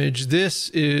the image, this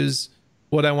is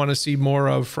what I want to see more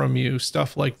of from you.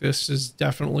 Stuff like this is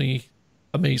definitely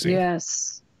amazing.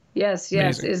 Yes,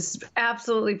 is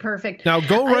absolutely perfect. Now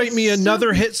go write me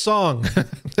another hit song.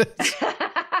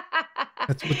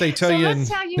 That's what they tell you in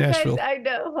Nashville. Guys, I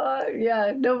know.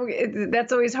 Yeah, no,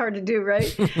 that's always hard to do,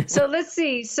 right? So let's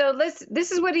see.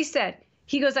 This is what he said.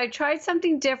 He goes, I tried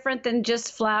something different than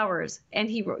just flowers. And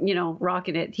he,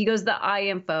 rocking it. He goes, the eye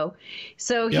info.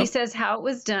 So he says how it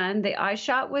was done. The eye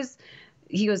shot was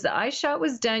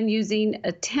done using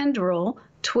a tendril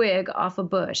twig off a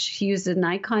bush. He used a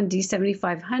Nikon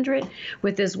D7500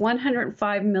 with his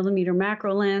 105mm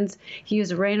macro lens. He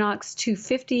used a Raynox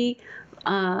 250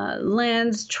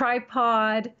 lens,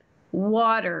 tripod,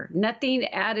 water, nothing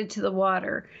added to the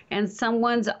water, and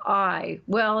someone's eye.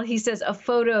 Well, he says a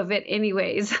photo of it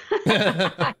anyways.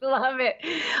 I love it.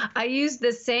 I used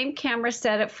the same camera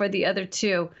setup for the other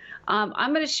two.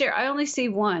 I'm going to share. I only see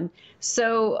one.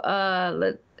 So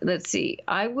let's see.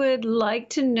 I would like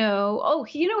to know. Oh,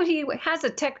 you know what? He has a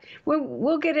tech.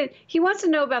 We'll get it. He wants to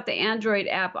know about the Android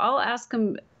app. I'll ask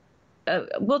him.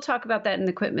 We'll talk about that in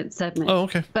the equipment segment. Oh,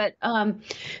 okay. But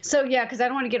so yeah, because I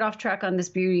don't want to get off track on this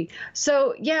beauty.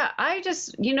 So yeah, I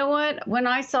just, you know what? When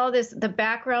I saw this, the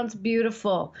background's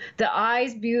beautiful, the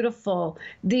eyes beautiful,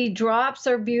 the drops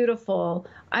are beautiful.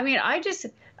 I mean, I just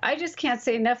can't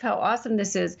say enough how awesome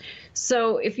this is.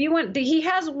 So if you want, he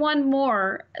has one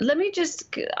more.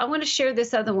 I want to share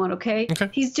this other one, okay? Okay.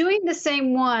 He's doing the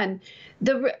same one.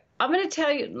 I'm going to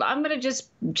tell you, I'm going to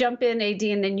just jump in, AD,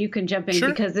 and then you can jump in. Sure.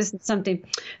 Because this is something.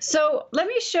 So let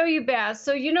me show you, Baz.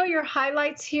 So you know your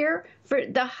highlights here?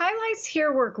 The highlights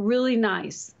here work really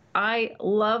nice. I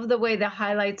love the way the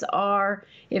highlights are.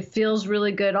 It feels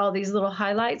really good, all these little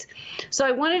highlights. So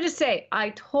I wanted to say,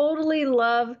 I totally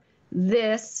love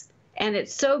this. And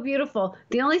it's so beautiful.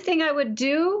 The only thing I would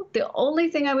do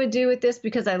with this,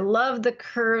 because I love the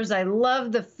curves, I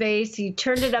love the face. He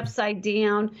turned it upside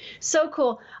down. So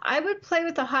cool. I would play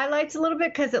with the highlights a little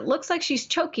bit because it looks like she's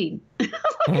choking.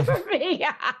 Look for me.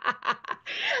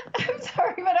 I'm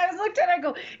sorry, but I was looked at it, I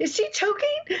go, is she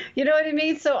choking? You know what I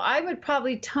mean? So I would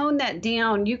probably tone that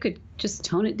down. You could just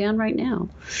tone it down right now.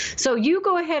 So you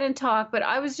go ahead and talk, but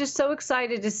I was just so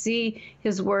excited to see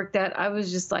his work that I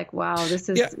was just like, wow, this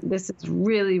is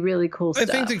really, really cool stuff.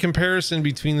 I think the comparison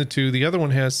between the two, the other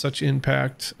one has such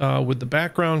impact with the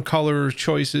background color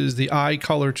choices, the eye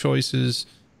color choices,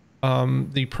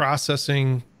 the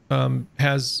processing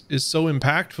is so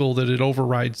impactful that it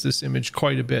overrides this image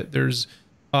quite a bit. There's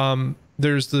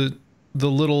the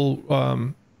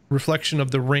little reflection of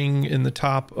the ring in the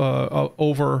top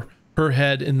over her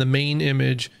head in the main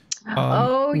image.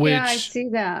 Yeah, I see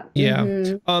that. Yeah.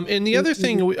 And the other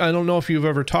thing, I don't know if you've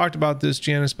ever talked about this,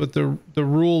 Janice, but the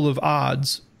rule of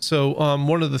odds. So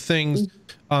one of the things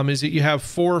is that you have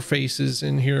 4 faces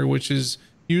in here, which is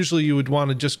usually you would want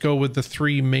to just go with the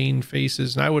 3 main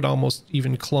faces, and I would almost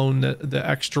even clone the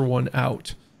extra one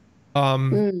out.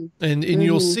 And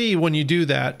you'll see when you do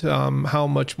that how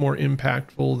much more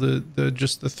impactful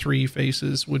just the 3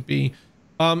 faces would be.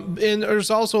 And there's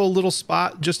also a little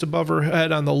spot just above her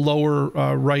head on the lower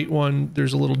right one.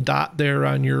 There's a little dot there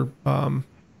on your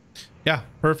yeah,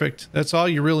 perfect. That's all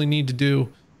you really need to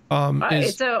do.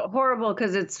 It's a horrible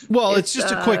because it's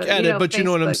just a quick edit, but Facebook, you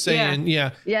know what I'm saying. Yeah.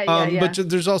 But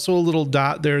there's also a little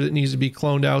dot there that needs to be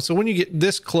cloned out. So when you get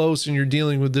this close and you're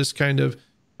dealing with this kind of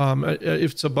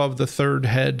if it's above the 3rd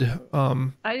head,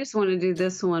 I just want to do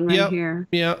this one right here.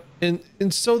 Yeah. And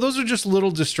so those are just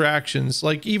little distractions.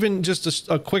 Like even just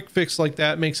a quick fix like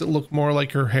that makes it look more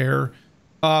like her hair.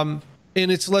 And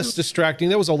it's less distracting.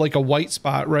 That was like a white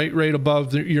spot right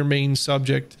above your main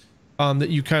subject that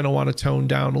you kind of want to tone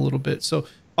down a little bit. So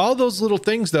all those little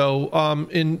things though,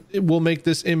 and it will make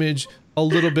this image a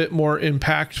little bit more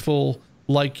impactful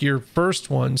like your first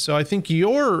one. So I think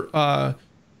your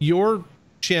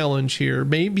challenge here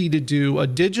may be to do a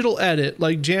digital edit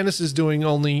like Janice is doing,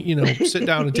 only, you know, sit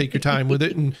down and take your time with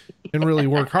it and really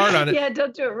work hard on it. Yeah,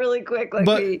 don't do it really quick like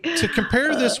but me. To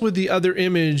compare this with the other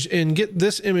image and get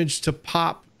this image to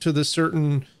pop to the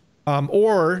certain,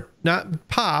 or not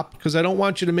pop, because I don't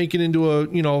want you to make it into a,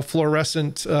 you know,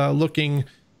 fluorescent looking,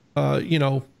 you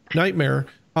know, nightmare.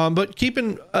 But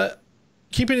keeping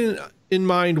in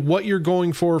mind what you're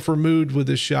going for mood with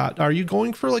this shot. Are you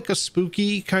going for like a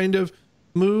spooky kind of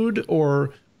mood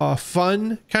or a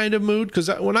fun kind of mood? Because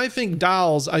when I think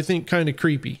dolls, I think kind of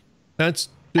creepy. That's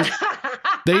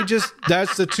just,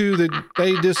 that's the two that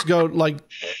they just go like,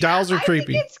 dolls are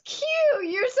creepy. I think it's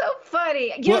cute. You're so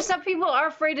funny. You know, some people are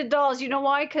afraid of dolls. You know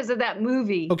why? Because of that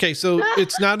movie. Okay, so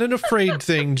it's not an afraid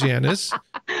thing, Janice.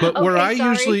 But okay,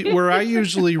 where I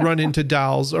usually run into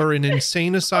dolls are in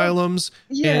insane asylums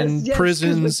and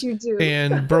prisons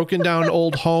and broken down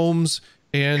old homes.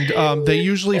 And they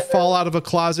usually fall out of a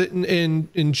closet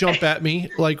and jump at me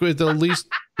like with the least.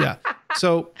 Yeah.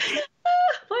 So.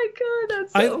 Oh my God,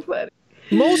 that's so funny.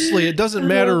 Mostly, it doesn't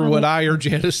matter what I or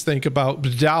Janice think about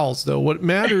dolls, though. What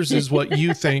matters is what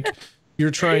you think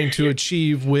you're trying to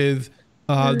achieve with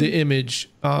the image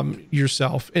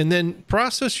yourself. And then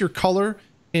process your color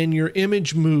and your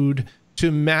image mood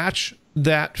to match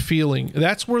that feeling.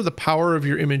 That's where the power of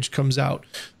your image comes out.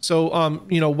 So,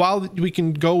 you know, while we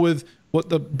can go with what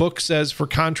the book says for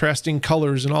contrasting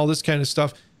colors and all this kind of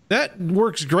stuff, that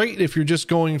works great if you're just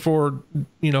going for,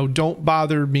 you know, don't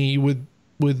bother me with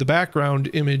the background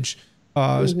image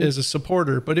as a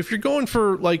supporter. But if you're going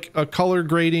for like a color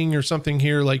grading or something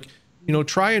here, like, you know,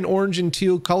 try an orange and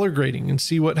teal color grading and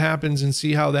see what happens and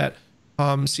see how that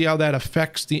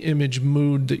affects the image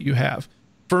mood that you have.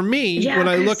 For me, when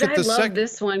I look at the second,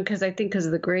 this one, because I think because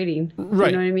of the grading,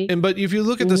 right? You know what I mean? But if you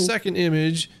look at the second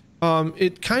image,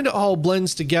 it kind of all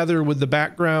blends together with the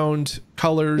background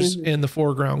colors and the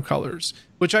foreground colors,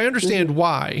 which I understand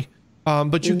why.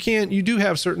 But you do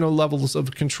have certain levels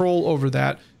of control over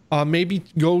that. Maybe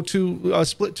go to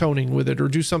split toning with it or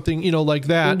do something, you know, like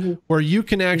that, where you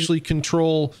can actually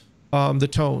control the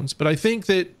tones. But I think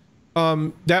that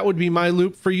that would be my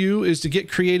loop for you, is to get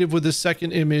creative with the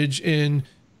second image and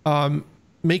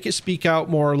make it speak out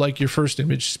more like your first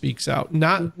image speaks out.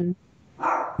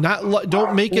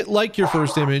 Don't make it like your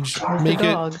first image. Make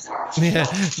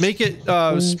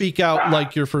it speak out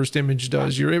like your first image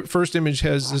does. Your first image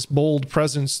has this bold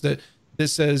presence that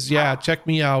says, yeah, check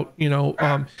me out, you know,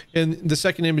 and the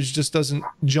second image just doesn't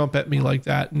jump at me like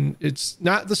that. And it's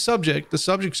not the subject. The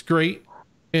subject's great,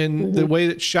 and the way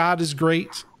that shot is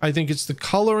great. I think it's the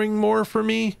coloring more for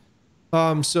me.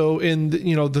 So in the,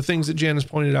 you know, the things that Janice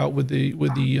pointed out with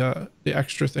the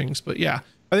extra things, but yeah.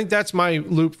 I think that's my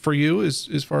loop for you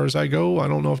as far as I go. I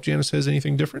don't know if Janice has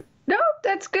anything different. No,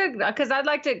 that's good, because I'd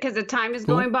like to, because the time is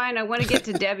going by and I want to get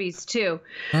to Debbie's too.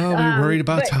 Oh, we're worried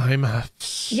about time.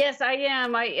 Yes, I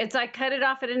am. I cut it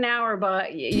off at an hour,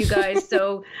 but you guys,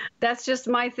 so that's just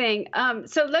my thing.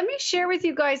 So let me share with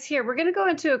you guys here. We're going to go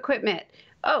into equipment.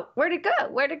 Oh, where'd it go?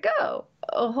 Where'd it go?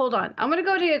 Oh, hold on. I'm going to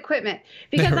go to equipment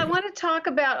because I want to talk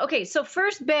about, okay, so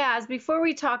first Baz, before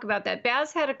we talk about that,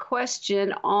 Baz had a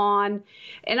question on,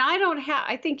 and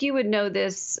I think you would know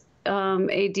this,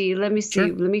 AD. Let me see. Sure.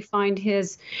 Let me find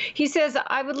his. He says,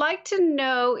 I would like to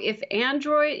know if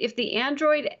the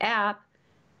Android app,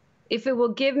 if it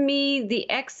will give me the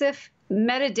EXIF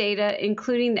metadata,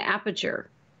 including the aperture.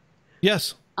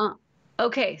 Yes.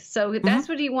 Okay, so that's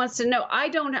what he wants to know. I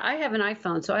have an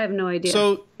iPhone, so I have no idea.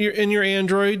 So you're in your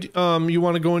Android, you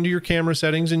want to go into your camera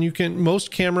settings, and most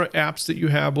camera apps that you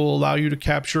have will allow you to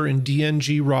capture in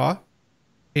DNG RAW,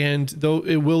 and though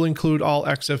it will include all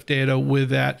EXIF data with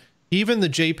that. Even the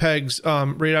JPEGs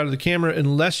right out of the camera,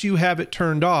 unless you have it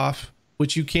turned off,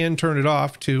 which you can turn it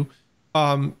off too,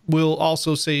 will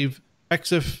also save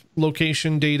EXIF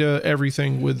location data,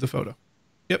 everything with the photo.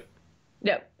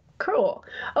 Yep. Cool.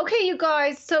 Okay, you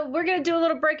guys, so we're going to do a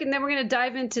little break and then we're going to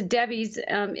dive into Debbie's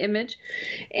image.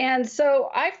 And so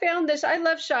I found this. I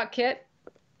love ShotKit.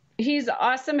 He's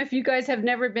awesome. If you guys have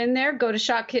never been there, go to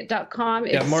shotkit.com.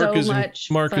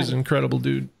 It's Mark is incredible,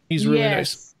 dude. He's really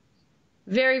nice.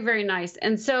 Very, very nice.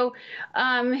 And so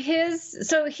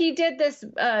he did this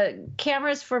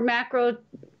cameras for macro,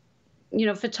 you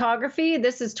know, photography.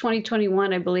 This is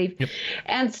 2021, I believe. Yep.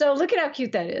 And so look at how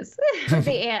cute that is.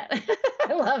 The ant.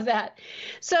 I love that.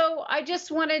 So I just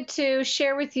wanted to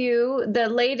share with you the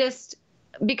latest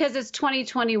because it's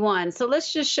 2021. So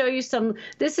let's just show you some.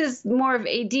 This is more of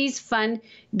AD's fun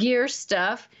gear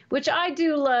stuff, which I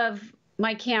do love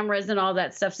my cameras and all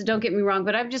that stuff. So don't get me wrong,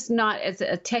 but I'm just not as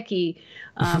a techie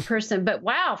person. But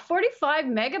wow, 45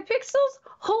 megapixels?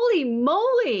 Holy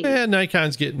moly! Yeah,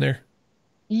 Nikon's getting there.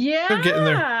 Yeah, they're getting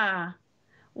there.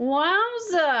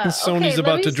 Wowza! Sony's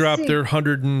about to drop their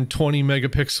 120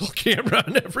 megapixel camera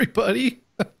on everybody.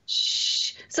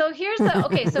 Shh. So here's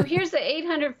the so here's the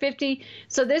 850.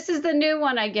 So this is the new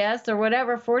one, I guess, or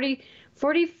whatever. 45.7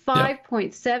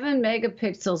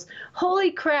 megapixels.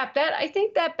 Holy crap! That, I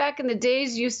think that back in the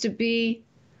days used to be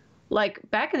like,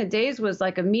 back in the days was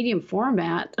like a medium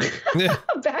format. Yeah.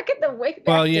 Back in the way back.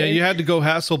 Well, yeah, days. You had to go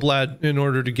Hasselblad in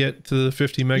order to get to the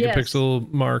 50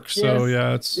 megapixel mark. So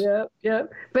yeah, it's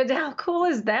yep. But how cool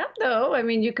is that though? I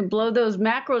mean, you can blow those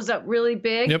macros up really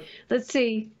big. Yep. Let's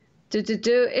see.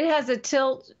 It has a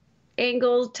tilt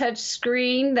angle touch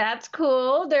screen. That's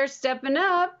cool. They're stepping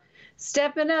up.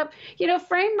 You know,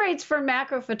 frame rates for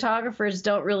macro photographers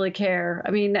don't really care.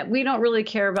 I mean, we don't really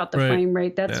care about the frame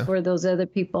rate. That's for those other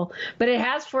people. But it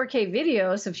has 4K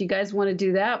video, so if you guys want to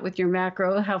do that with your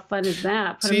macro, how fun is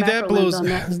that? See, that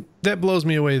blows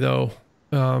me away though.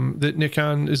 That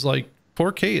Nikon is like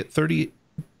 4K at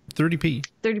 30p.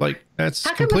 Like that's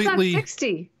how come completely it's not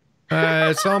 60?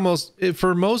 It's almost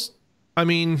for most. I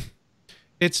mean,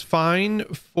 it's fine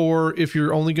for if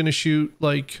you're only going to shoot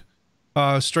like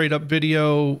straight up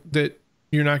video that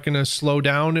you're not going to slow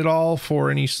down at all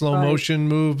for any slow motion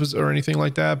moves or anything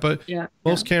like that. But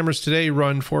most cameras today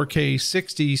run 4K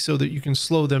 60 so that you can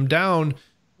slow them down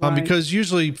because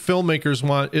usually filmmakers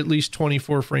want at least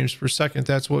 24 frames per second.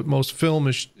 That's what most film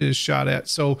is shot at.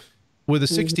 So with a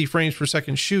 60 frames per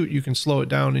second shoot, you can slow it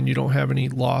down and you don't have any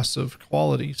loss of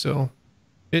quality. So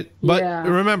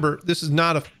remember, this is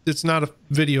it's not a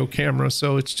video camera,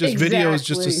 so it's just video is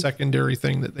just a secondary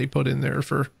thing that they put in there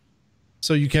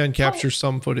so you can capture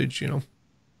some footage, you know.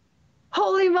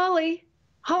 Holy moly,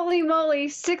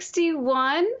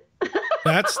 61.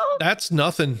 That's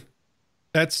nothing.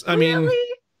 I mean,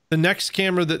 the next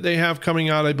camera that they have coming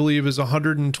out, I believe, is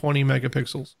 120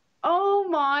 megapixels. Oh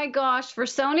my gosh, for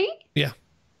Sony? Yeah.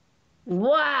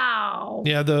 Wow.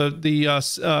 Yeah, the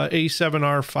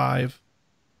A7R5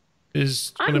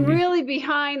 is. I'm really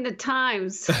behind the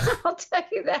times. I'll tell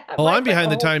you that. Well, I'm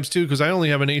behind the times too because I only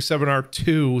have an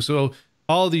A7R2. So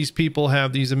all of these people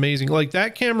have these amazing, like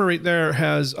that camera right there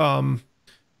has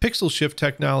pixel shift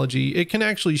technology. It can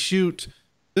actually shoot.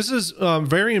 This is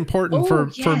very important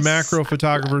for macro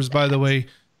photographers, by the way.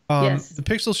 The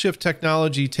pixel shift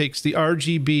technology takes the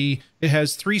RGB. It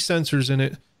has 3 sensors in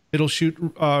it. It'll shoot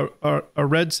a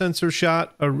red sensor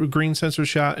shot, a green sensor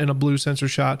shot, and a blue sensor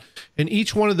shot. And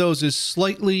each one of those is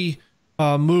slightly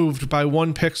moved by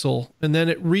 1 pixel. And then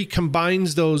it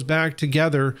recombines those back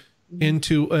together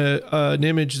into an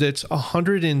image that's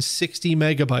 160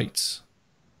 megabytes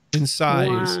in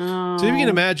size. Wow. So you can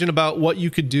imagine about what you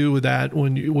could do with that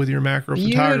with your macro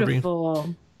photography.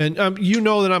 Beautiful. And you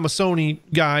know that I'm a Sony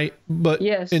guy, but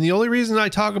and the only reason I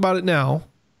talk about it now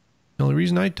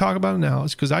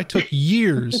is because I took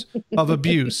years of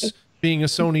abuse being a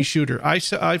Sony shooter.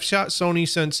 I've shot Sony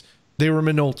since they were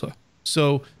Minolta.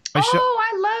 So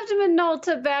I loved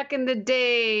Minolta back in the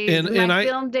days,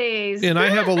 film days. And I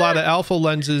have a lot of alpha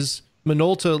lenses,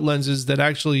 Minolta lenses that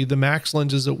actually the max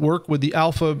lenses that work with the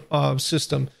alpha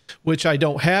system, which I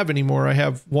don't have anymore. I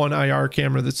have one IR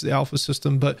camera that's the alpha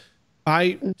system, but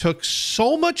I took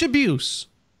so much abuse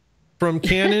from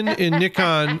Canon and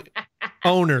Nikon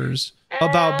owners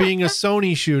about being a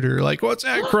Sony shooter, like what's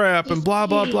that crap and blah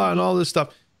blah blah and all this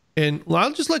stuff. And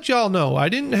I'll just let y'all know I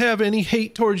didn't have any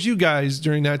hate towards you guys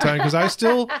during that time because I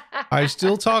still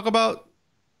talk about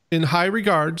in high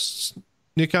regards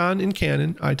Nikon and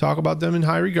Canon. I talk about them in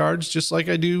high regards just like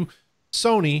I do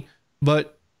Sony,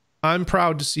 but I'm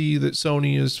proud to see that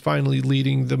Sony is finally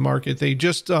leading the market. They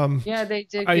just they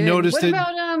did. I noticed what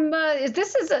about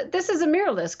this is a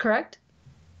mirrorless, correct?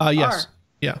 Yes.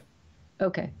 Yeah.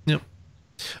 Okay. Yep.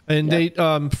 And they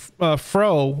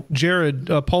Jared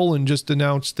Poland just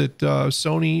announced that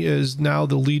Sony is now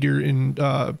the leader in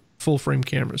full frame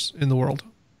cameras in the world.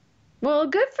 Well,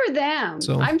 good for them.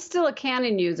 So, I'm still a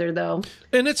Canon user though.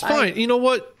 And it's fine. You know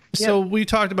what? So we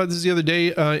talked about this the other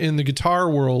day in the guitar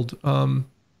world.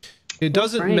 It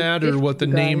doesn't matter what the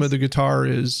name of the guitar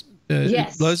is.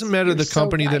 It doesn't matter the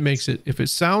company that makes it. If it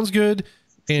sounds good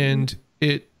and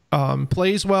it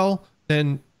plays well,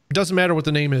 then it doesn't matter what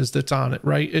the name is that's on it,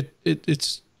 right?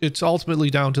 It's ultimately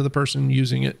down to the person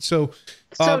using it. So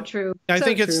true. I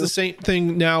think it's the same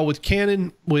thing now with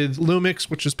Canon, with Lumix,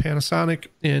 which is Panasonic,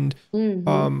 and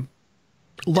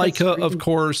Leica, of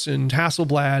course, and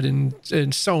Hasselblad, and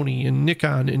Sony, and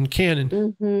Nikon, and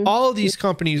Canon. All of these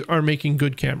companies are making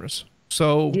good cameras.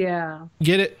 So yeah,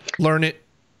 get it, learn it,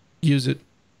 use it.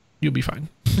 You'll be fine.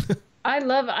 I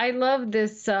love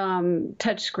this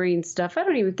touchscreen stuff. I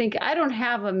don't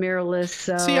have a mirrorless.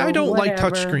 So see, I don't like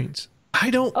whatever. touchscreens. I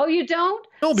don't. Oh, you don't?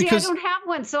 No, because see, I don't have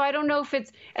one, so I don't know if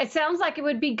it sounds like it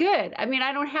would be good. I mean,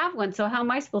 I don't have one, so how am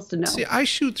I supposed to know? See, I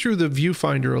shoot through the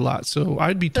viewfinder a lot, so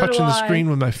I'd be touching the screen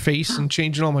with my face and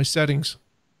changing all my settings.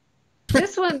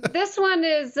 This one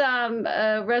is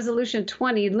resolution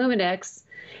 20 Luminex,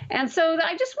 and so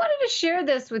I just wanted to share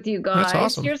this with you guys. That's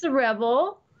awesome. Here's a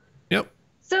Rebel. Yep.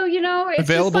 So, you know, it's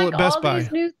available just like at Best all Buy.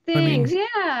 these new things. I mean,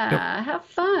 yeah, yep. Have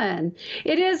fun.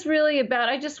 It is really about,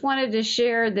 I just wanted to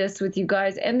share this with you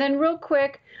guys. And then real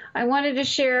quick, I wanted to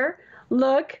share,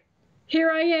 look,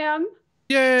 here I am.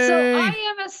 Yay! So I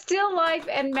am a still life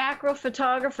and macro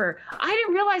photographer. I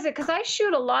didn't realize it because I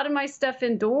shoot a lot of my stuff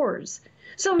indoors.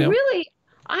 So really,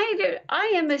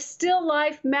 I am a still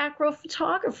life macro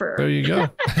photographer. There you go.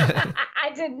 I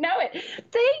didn't know it.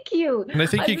 Thank you. And I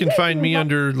think you can find me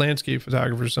under landscape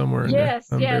photographer somewhere. Yes,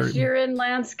 yes, you're in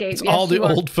landscape. It's yes, all the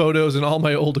old photos and all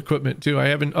my old equipment too. I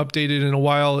haven't updated in a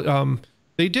while.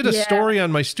 They did a story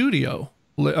on my studio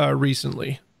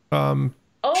recently. Oh,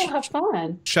 how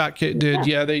fun. ShotKit did.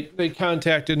 Yeah, they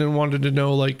contacted and wanted to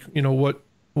know, like, you know,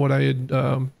 what I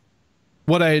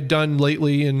had done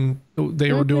lately, and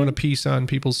they were doing a piece on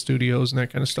people's studios and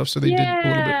that kind of stuff. So they did a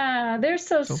little bit. Yeah, they're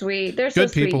so sweet. They're so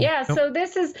sweet. Yeah. Yep.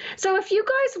 So if you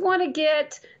guys want to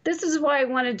get, this is why I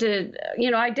wanted to,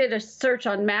 you know, I did a search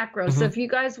on macro. So if you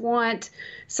guys want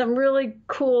some really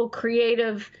cool,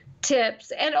 creative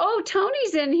tips, and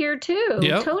Tony's in here too.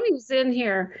 Yep. Tony's in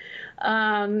here.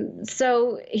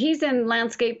 So he's in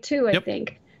landscape too, I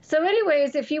think. So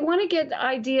anyways, if you want to get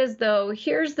ideas, though,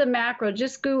 here's the macro.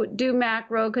 Just go do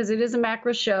macro because it is a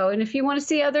macro show. And if you want to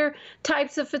see other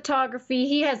types of photography,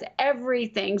 he has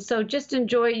everything. So just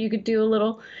enjoy it. You could do a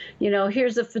little, you know,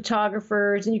 here's the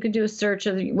photographers, and you could do a search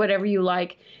of whatever you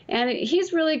like. And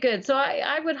he's really good. So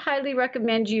I would highly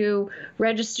recommend you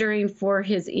registering for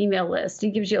his email list. He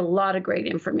gives you a lot of great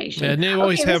information. And they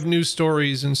always have news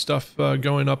stories and stuff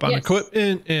going up on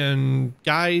equipment and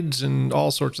guides and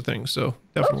all sorts of things. So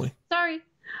definitely. Oops,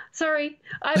 sorry.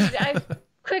 I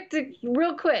clicked it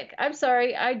real quick. I'm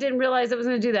sorry. I didn't realize I was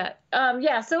going to do that.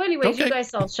 Yeah. So anyways, you guys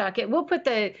saw ShotKit. We'll put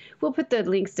the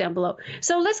links down below.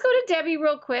 So let's go to Debbie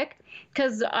real quick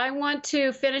because I want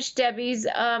to finish Debbie's.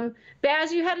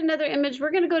 Baz, you had another image. We're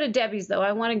going to go to Debbie's, though.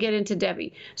 I want to get into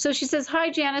Debbie. So she says,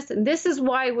 hi, Janice. And this is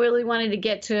why I really wanted to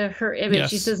get to her image. Yes.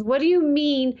 She says, what do you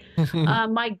mean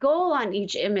my goal on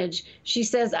each image? She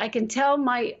says, I can tell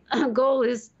my goal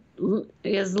is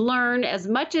learn as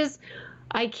much as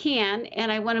I can,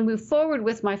 and I want to move forward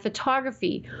with my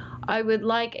photography. I would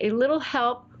like a little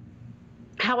help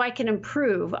how I can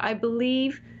improve. I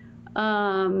believe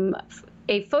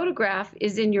a photograph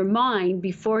is in your mind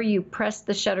before you press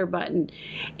the shutter button.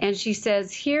 And she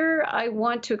says, here I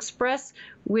want to express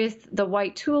with the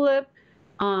white tulip.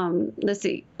 Let's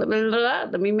see. Let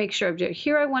me make sure I'm doing.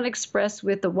 Here I want to express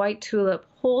with the white tulip.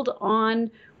 Hold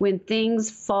on when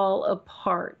things fall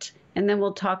apart. And then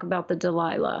we'll talk about the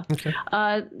Delilah.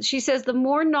 Okay. She says the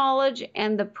more knowledge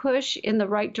and the push in the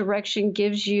right direction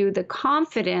gives you the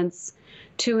confidence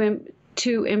to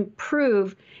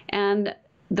improve and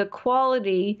the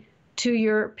quality to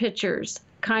your pictures.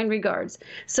 Kind regards.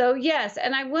 So yes,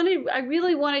 and I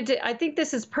really wanted to, I think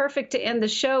this is perfect to end the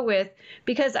show with,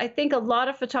 because I think a lot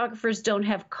of photographers don't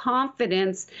have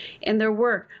confidence in their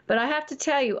work. But I have to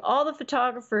tell you, all the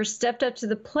photographers stepped up to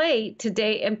the plate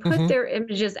today and put their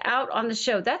images out on the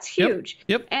show. That's huge.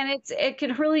 Yep. And it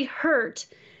can really hurt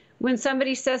when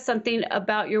somebody says something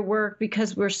about your work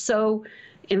because we're so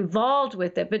involved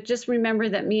with it. But just remember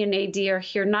that me and AD are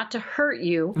here not to hurt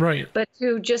you, right, but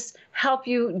to just help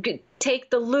you take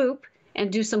the loop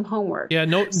and do some homework. Yeah,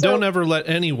 don't ever let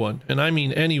anyone, and I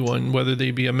mean anyone, whether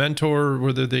they be a mentor,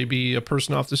 whether they be a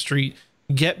person off the street,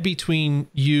 get between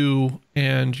you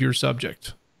and your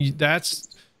subject. That's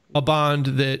a bond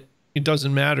that it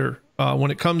doesn't matter. When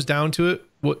it comes down to it,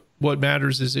 what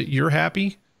matters is that you're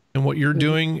happy and what you're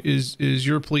doing is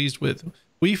you're pleased with.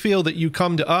 We feel that you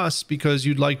come to us because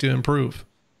you'd like to improve.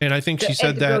 And I think she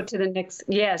said that. Go to the next,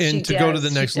 yes, and to go to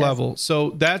the next level. So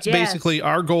that's basically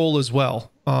our goal as well.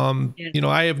 You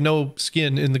know, I have no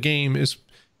skin in the game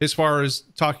as far as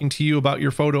talking to you about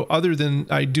your photo, other than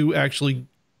I do actually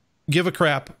give a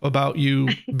crap about you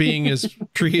being as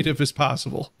creative as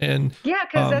possible. And yeah,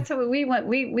 because that's what we want.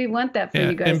 We want that for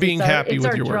you guys. And being happy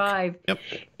with your work. It's our drive. Yep.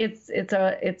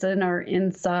 It's in our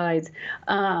insides.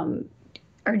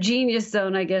 Our genius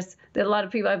zone, I guess, that a lot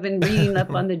of people have been reading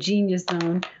up on the genius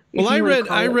zone. Well,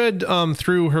 I read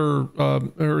through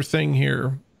her thing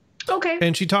here. Okay.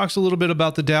 And she talks a little bit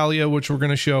about the dahlia, which we're going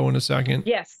to show in a second.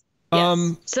 Yes.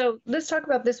 Yes. So let's talk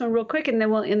about this one real quick, and then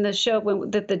we'll end the show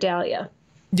with the dahlia.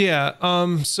 Yeah.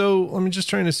 So let me just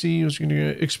trying to see. I was going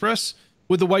to express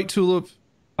with the white tulip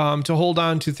to hold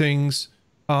on to things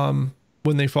when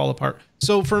they fall apart.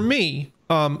 So for me,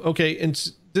 okay,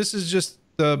 and this is just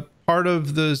the part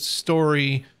of the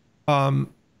story.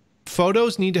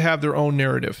 Photos need to have their own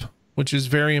narrative, which is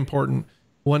very important.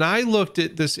 When I looked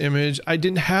at this image, I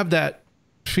didn't have that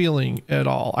feeling at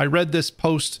all. I read this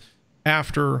post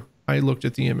after I looked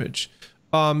at the image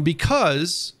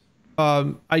because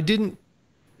I didn't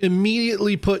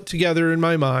immediately put together in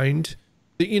my mind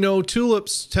that, you know,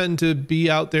 tulips tend to be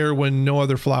out there when no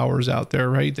other flowers out there,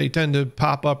 right? They tend to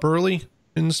pop up early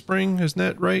in the spring. Isn't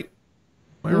that right?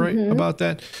 Am I right about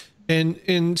that?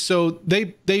 And so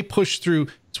they push through.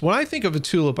 So when I think of a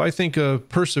tulip, I think of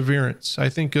perseverance. I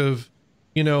think of,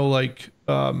 you know, like,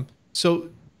 so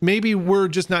maybe we're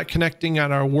just not connecting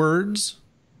on our words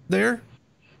there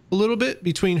a little bit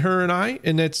between her and I,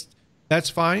 and that's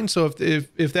fine. So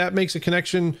if that makes a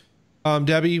connection,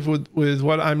 Debbie, with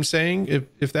what I'm saying,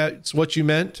 if that's what you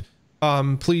meant,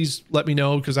 please let me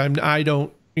know, because I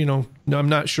don't, you know, I'm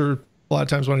not sure. A lot of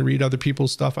times when I read other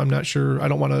people's stuff, I'm not sure. I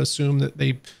don't want to assume that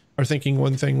they are thinking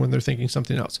one thing when they're thinking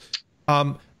something else.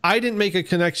 I didn't make a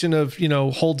connection of, you know,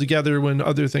 hold together when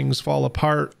other things fall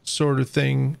apart sort of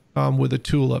thing with a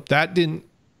tulip. That didn't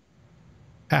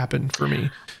happen for me.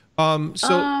 I'm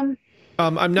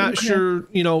not sure,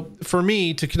 you know, for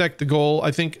me to connect the goal,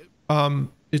 I think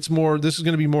it's more, this is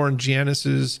going to be more in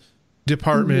Janice's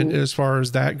department as far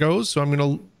as that goes. So I'm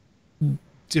going to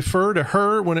defer to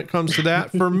her when it comes to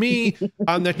that. For me,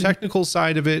 on the technical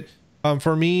side of it,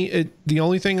 for me, the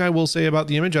only thing I will say about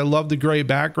the image, I love the gray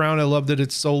background. I love that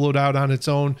it's soloed out on its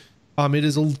own. It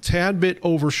is a tad bit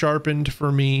over sharpened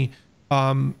for me,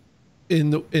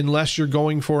 unless you're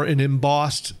going for an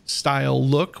embossed style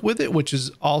look with it, which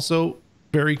is also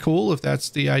very cool if that's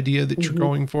the idea that you're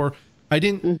going for. I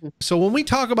didn't. So when we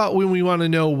talk about when we want to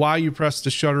know why you press the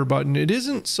shutter button, it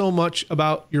isn't so much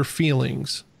about your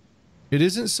feelings. It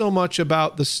isn't so much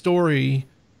about the story.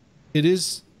 It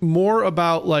is more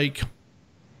about, like,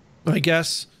 I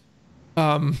guess,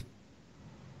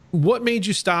 what made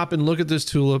you stop and look at this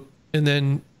tulip and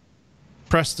then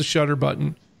press the shutter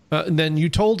button? And then you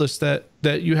told us that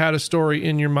you had a story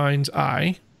in your mind's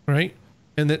eye, right?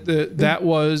 And that that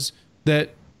was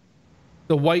that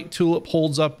the white tulip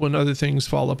holds up when other things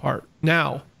fall apart.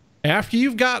 Now, after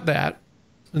you've got that,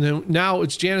 and then now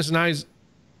it's Janice and I's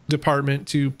department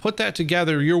to put that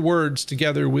together, your words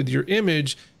together with your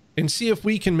image, and see if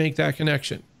we can make that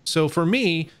connection. So for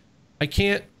me, I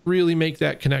can't really make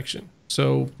that connection.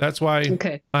 So that's why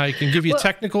I can give you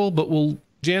technical, but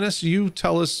Janice, you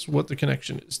tell us what the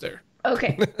connection is there.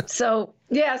 Okay. So,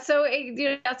 yeah. So you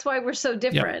know, that's why we're so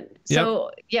different.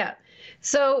 So, yeah.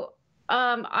 So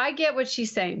I get what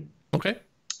she's saying. Okay.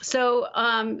 So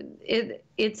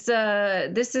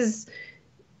this is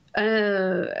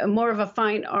more of a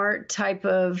fine art type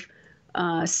of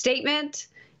statement.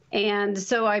 And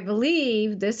so I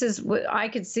believe this is what I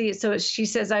could see. So she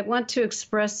says, I want to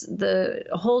express the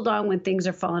hold on when things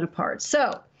are falling apart.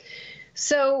 So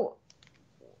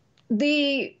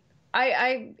this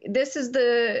is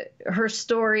her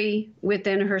story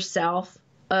within herself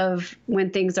of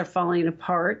when things are falling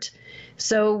apart.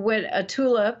 So when a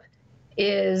tulip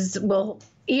is, well,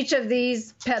 each of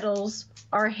these petals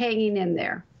are hanging in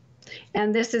there,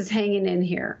 and this is hanging in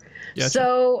here. Gotcha.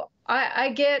 So I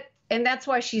get, and that's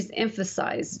why she's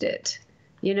emphasized it.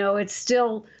 You know, it's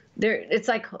still there. It's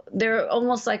like they're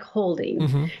almost like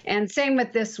holding. And same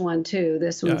with this one too.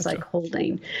 This one's like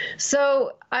holding.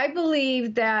 So I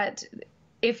believe that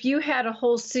if you had a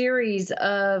whole series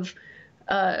of,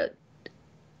 just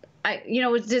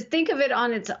think of it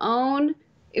on its own,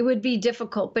 it would be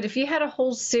difficult. But if you had a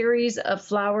whole series of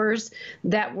flowers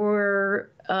that were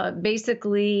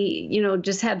basically,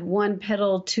 just had one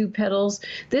petal, two petals,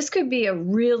 this could be a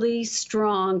really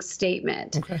strong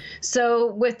statement. Okay.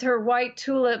 So with her white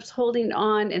tulips holding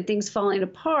on and things falling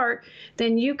apart,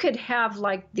 then you could have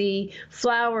like the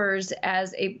flowers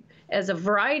as a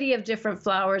variety of different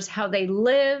flowers, how they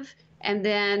live, and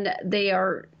then they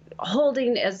are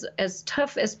holding as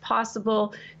tough as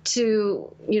possible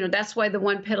to, that's why the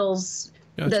one petals,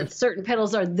 the certain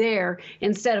petals are there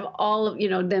instead of all of,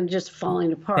 them just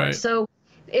falling apart. Right. So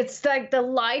it's like the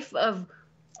life of,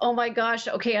 oh my gosh,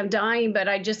 okay, I'm dying, but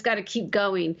I just got to keep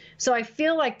going. So I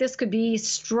feel like this could be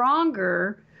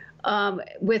stronger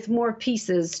with more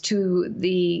pieces to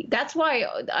the, that's why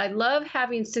I love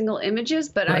having single images,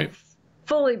 but I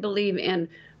fully believe in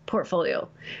portfolio.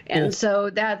 And so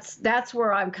that's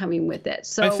where I'm coming with it.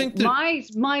 So I think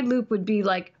my loop would be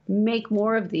like, make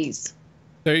more of these.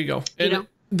 There you go. And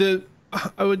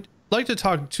I would like to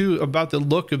talk too about the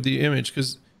look of the image,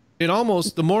 because it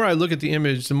almost, the more I look at the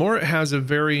image, the more it has a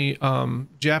very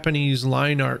Japanese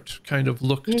line art kind of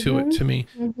look to it to me.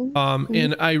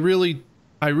 And I really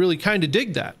kind of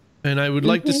dig that. And I would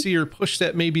like to see her push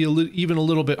that maybe even a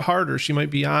little bit harder. She might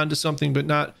be onto something, but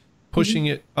not pushing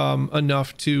it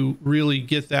enough to really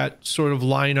get that sort of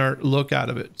line art look out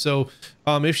of it. So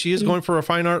if she is going for a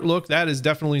fine art look, that is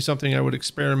definitely something I would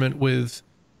experiment with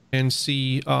and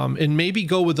see, and maybe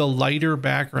go with a lighter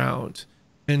background.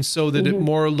 And so that it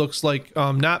more looks like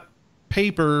not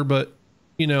paper, but,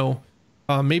 you know,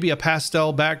 maybe a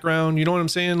pastel background. You know what I'm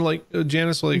saying? Like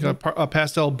Janice, like a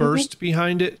pastel burst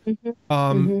behind it.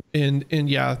 And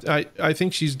yeah, I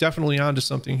think she's definitely onto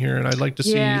something here. And I'd like to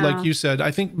see, like you said,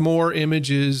 I think more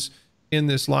images in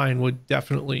this line would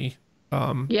definitely,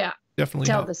 definitely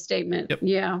tell help. the statement.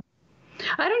 Yeah.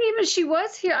 I don't even, she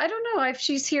was here. I don't know if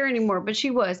she's here anymore, but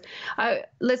she was.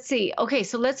 Let's see. Okay,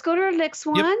 so let's go to our next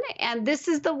one. And this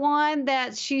is the one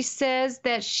that she says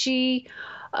that she,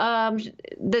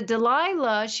 the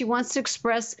Delilah, she wants to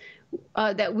express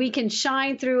that we can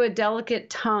shine through a delicate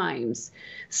times.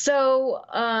 So,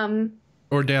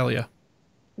 or Dahlia.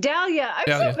 Dahlia, I'm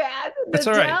so bad. That's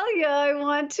all right. Dahlia, I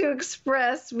want to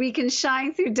express we can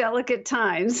shine through delicate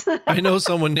times. I know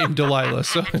someone named Delilah,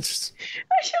 so it's.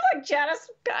 I should like Janice.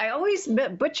 I always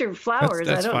butcher flowers.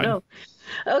 That's I don't know.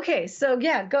 Okay, so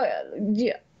yeah, go.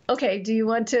 Yeah. Okay, do you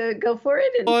want to go for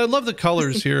it? Well, I love the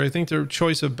colors here. I think their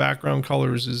choice of background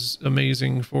colors is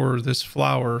amazing for this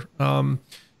flower.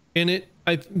 And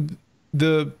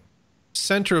the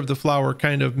center of the flower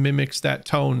kind of mimics that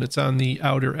tone that's on the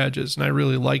outer edges, and I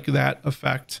really like that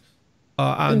effect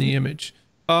on the image.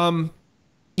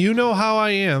 You know how I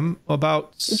am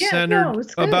about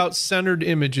centered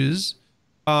images.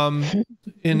 And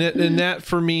that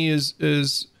for me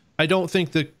is I don't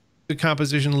think the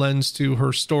composition lends to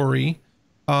her story,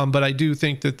 but I do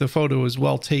think that the photo is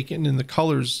well taken, and the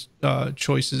colors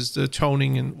choices, the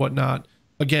toning and whatnot.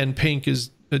 Again, pink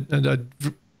is a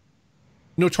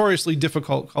notoriously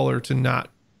difficult color to not,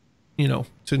 you know,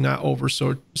 to not over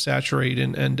saturate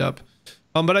and end up.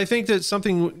 But I think that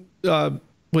something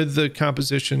with the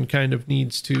composition kind of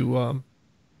needs to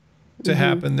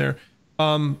happen there.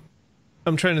 I'm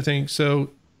trying to think. So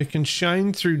it can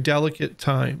shine through delicate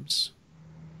times.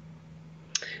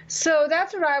 So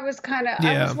that's what I was kind of,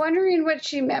 I was wondering what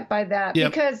she meant by that,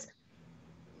 because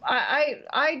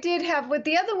I did have, with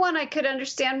the other one I could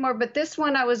understand more, but this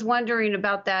one I was wondering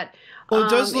about that. Well, it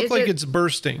does look like it's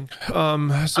bursting.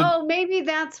 So maybe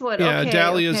that's what. Yeah,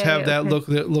 dahlias have that look.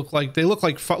 That look like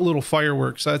little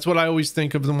fireworks. That's what I always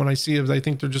think of them when I see them. I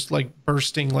think they're just like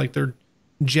bursting, like they're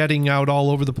jetting out all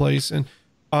over the place. And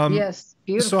yes,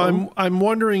 beautiful. So I'm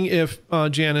wondering if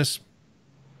Janice,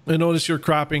 I notice you're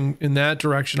cropping in that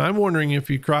direction. I'm wondering if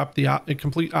you crop the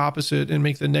complete opposite and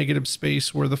make the negative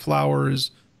space where the flower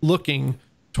is looking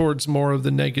towards more of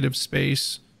the negative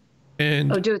space.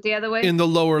 And do it the other way in the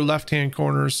lower left-hand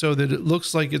corner, so that it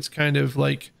looks like it's kind of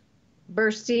like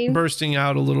bursting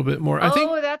out a little bit more. I think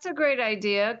that's a great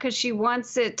idea, because she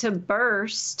wants it to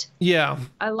burst. Yeah,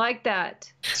 I like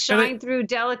that. Shine through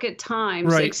delicate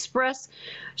times. Right. Express.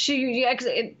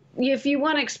 If you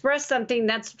want to express something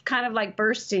that's kind of like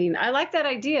bursting, I like that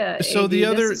idea. So the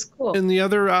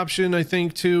other option I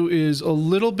think too is a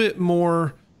little bit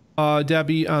more.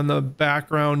 Debbie, on the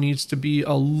background needs to be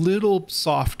a little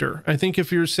softer. I think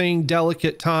if you're saying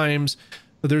delicate times,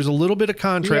 there's a little bit of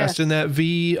contrast in that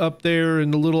V up there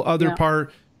and the little other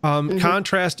part.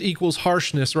 Contrast equals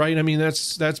harshness, right? I mean,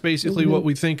 that's basically what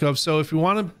we think of. So if you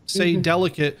want to say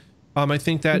delicate, I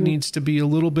think that needs to be a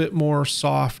little bit more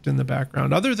soft in the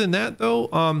background. Other than that, though,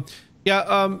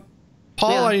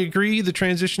 Paul, I agree. The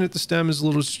transition at the stem is a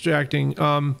little distracting.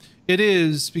 It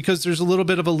is, because there's a little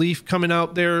bit of a leaf coming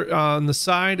out there on the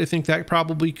side. I think that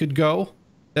probably could go.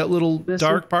 That little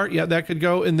dark part, that could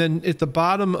go. And then at the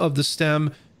bottom of the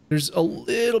stem, there's a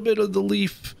little bit of the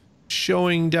leaf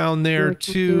showing down there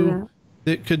too.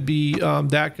 That could be,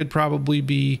 that could probably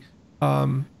be,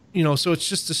 you know, so it's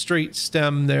just a straight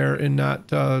stem there and not,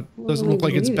 doesn't look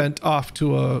like it's bent off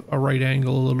to a right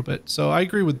angle a little bit. So I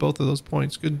agree with both of those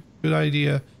points. Good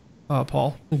idea,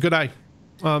 Paul. Good eye.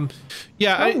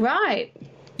 Right.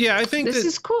 Yeah, I think this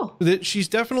is cool. That she's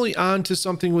definitely on to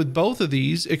something with both of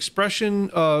these. Expression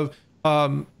of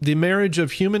the marriage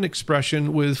of human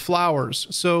expression with flowers.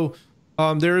 So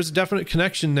there is a definite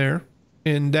connection there,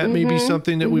 and that may be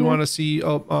something that we want to see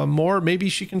more. Maybe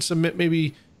she can submit,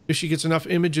 maybe if she gets enough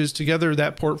images together,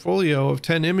 that portfolio of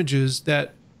 10 images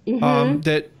that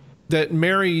that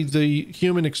marry the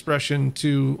human expression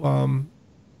to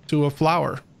a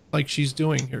flower, like she's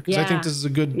doing here, because I think this is a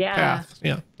good path.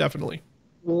 Yeah, definitely.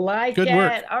 Like good it.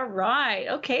 Work. All right.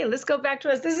 Okay, let's go back to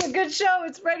us. This is a good show.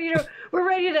 We're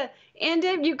ready to end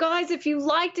it. You guys, if you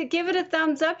liked it, give it a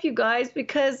thumbs up, you guys,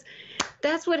 because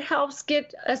that's what helps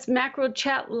get us Macro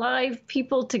Chat Live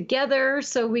people together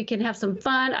so we can have some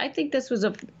fun. I think this was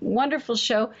a wonderful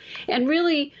show. And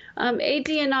really, AD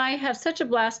and I have such a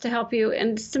blast to help you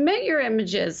and submit your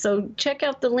images. So check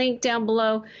out the link down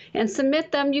below and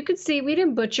submit them. You can see we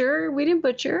didn't butcher.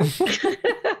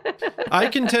 I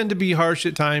can tend to be harsh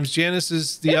at times. Janice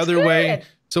is the other way.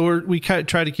 So we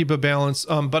try to keep a balance.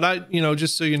 But I,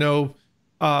 just so you know,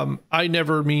 I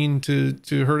never mean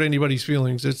to hurt anybody's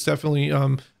feelings. It's definitely,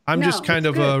 I'm just kind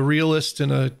of a realist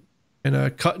and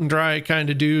a cut and dry kind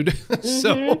of dude.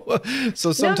 So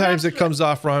sometimes it comes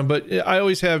off wrong, but I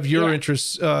always have your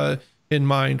interests in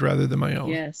mind rather than my own.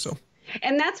 Yes. So,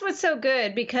 and that's what's so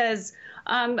good, because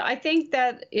I think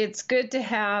that it's good to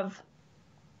have,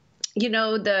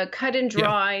 the cut and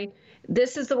dry.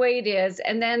 This is the way it is.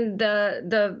 And then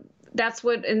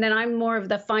and then I'm more of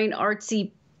the fine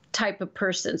artsy type of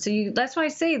person. So that's why I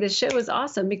say this show is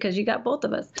awesome, because you got both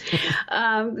of us.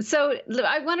 So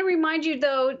I want to remind you,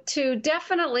 though, to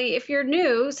definitely, if you're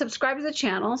new, subscribe to the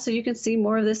channel so you can see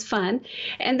more of this fun.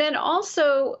 And then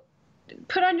also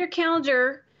put on your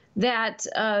calendar that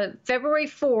February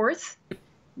 4th,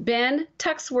 Ben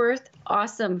Tuxworth,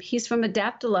 awesome. He's from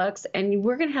Adapt Deluxe, and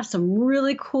we're going to have some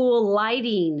really cool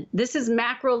lighting. This is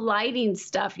macro lighting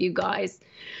stuff, you guys.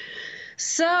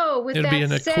 So with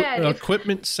that said, an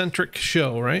equipment-centric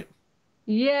show, right?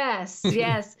 Yes,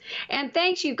 yes. And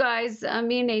thanks, you guys.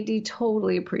 Me and AD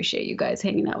totally appreciate you guys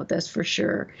hanging out with us for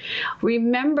sure.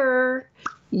 Remember,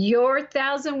 your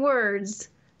 1,000 words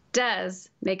does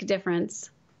make a difference.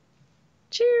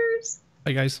 Cheers.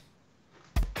 Bye, guys.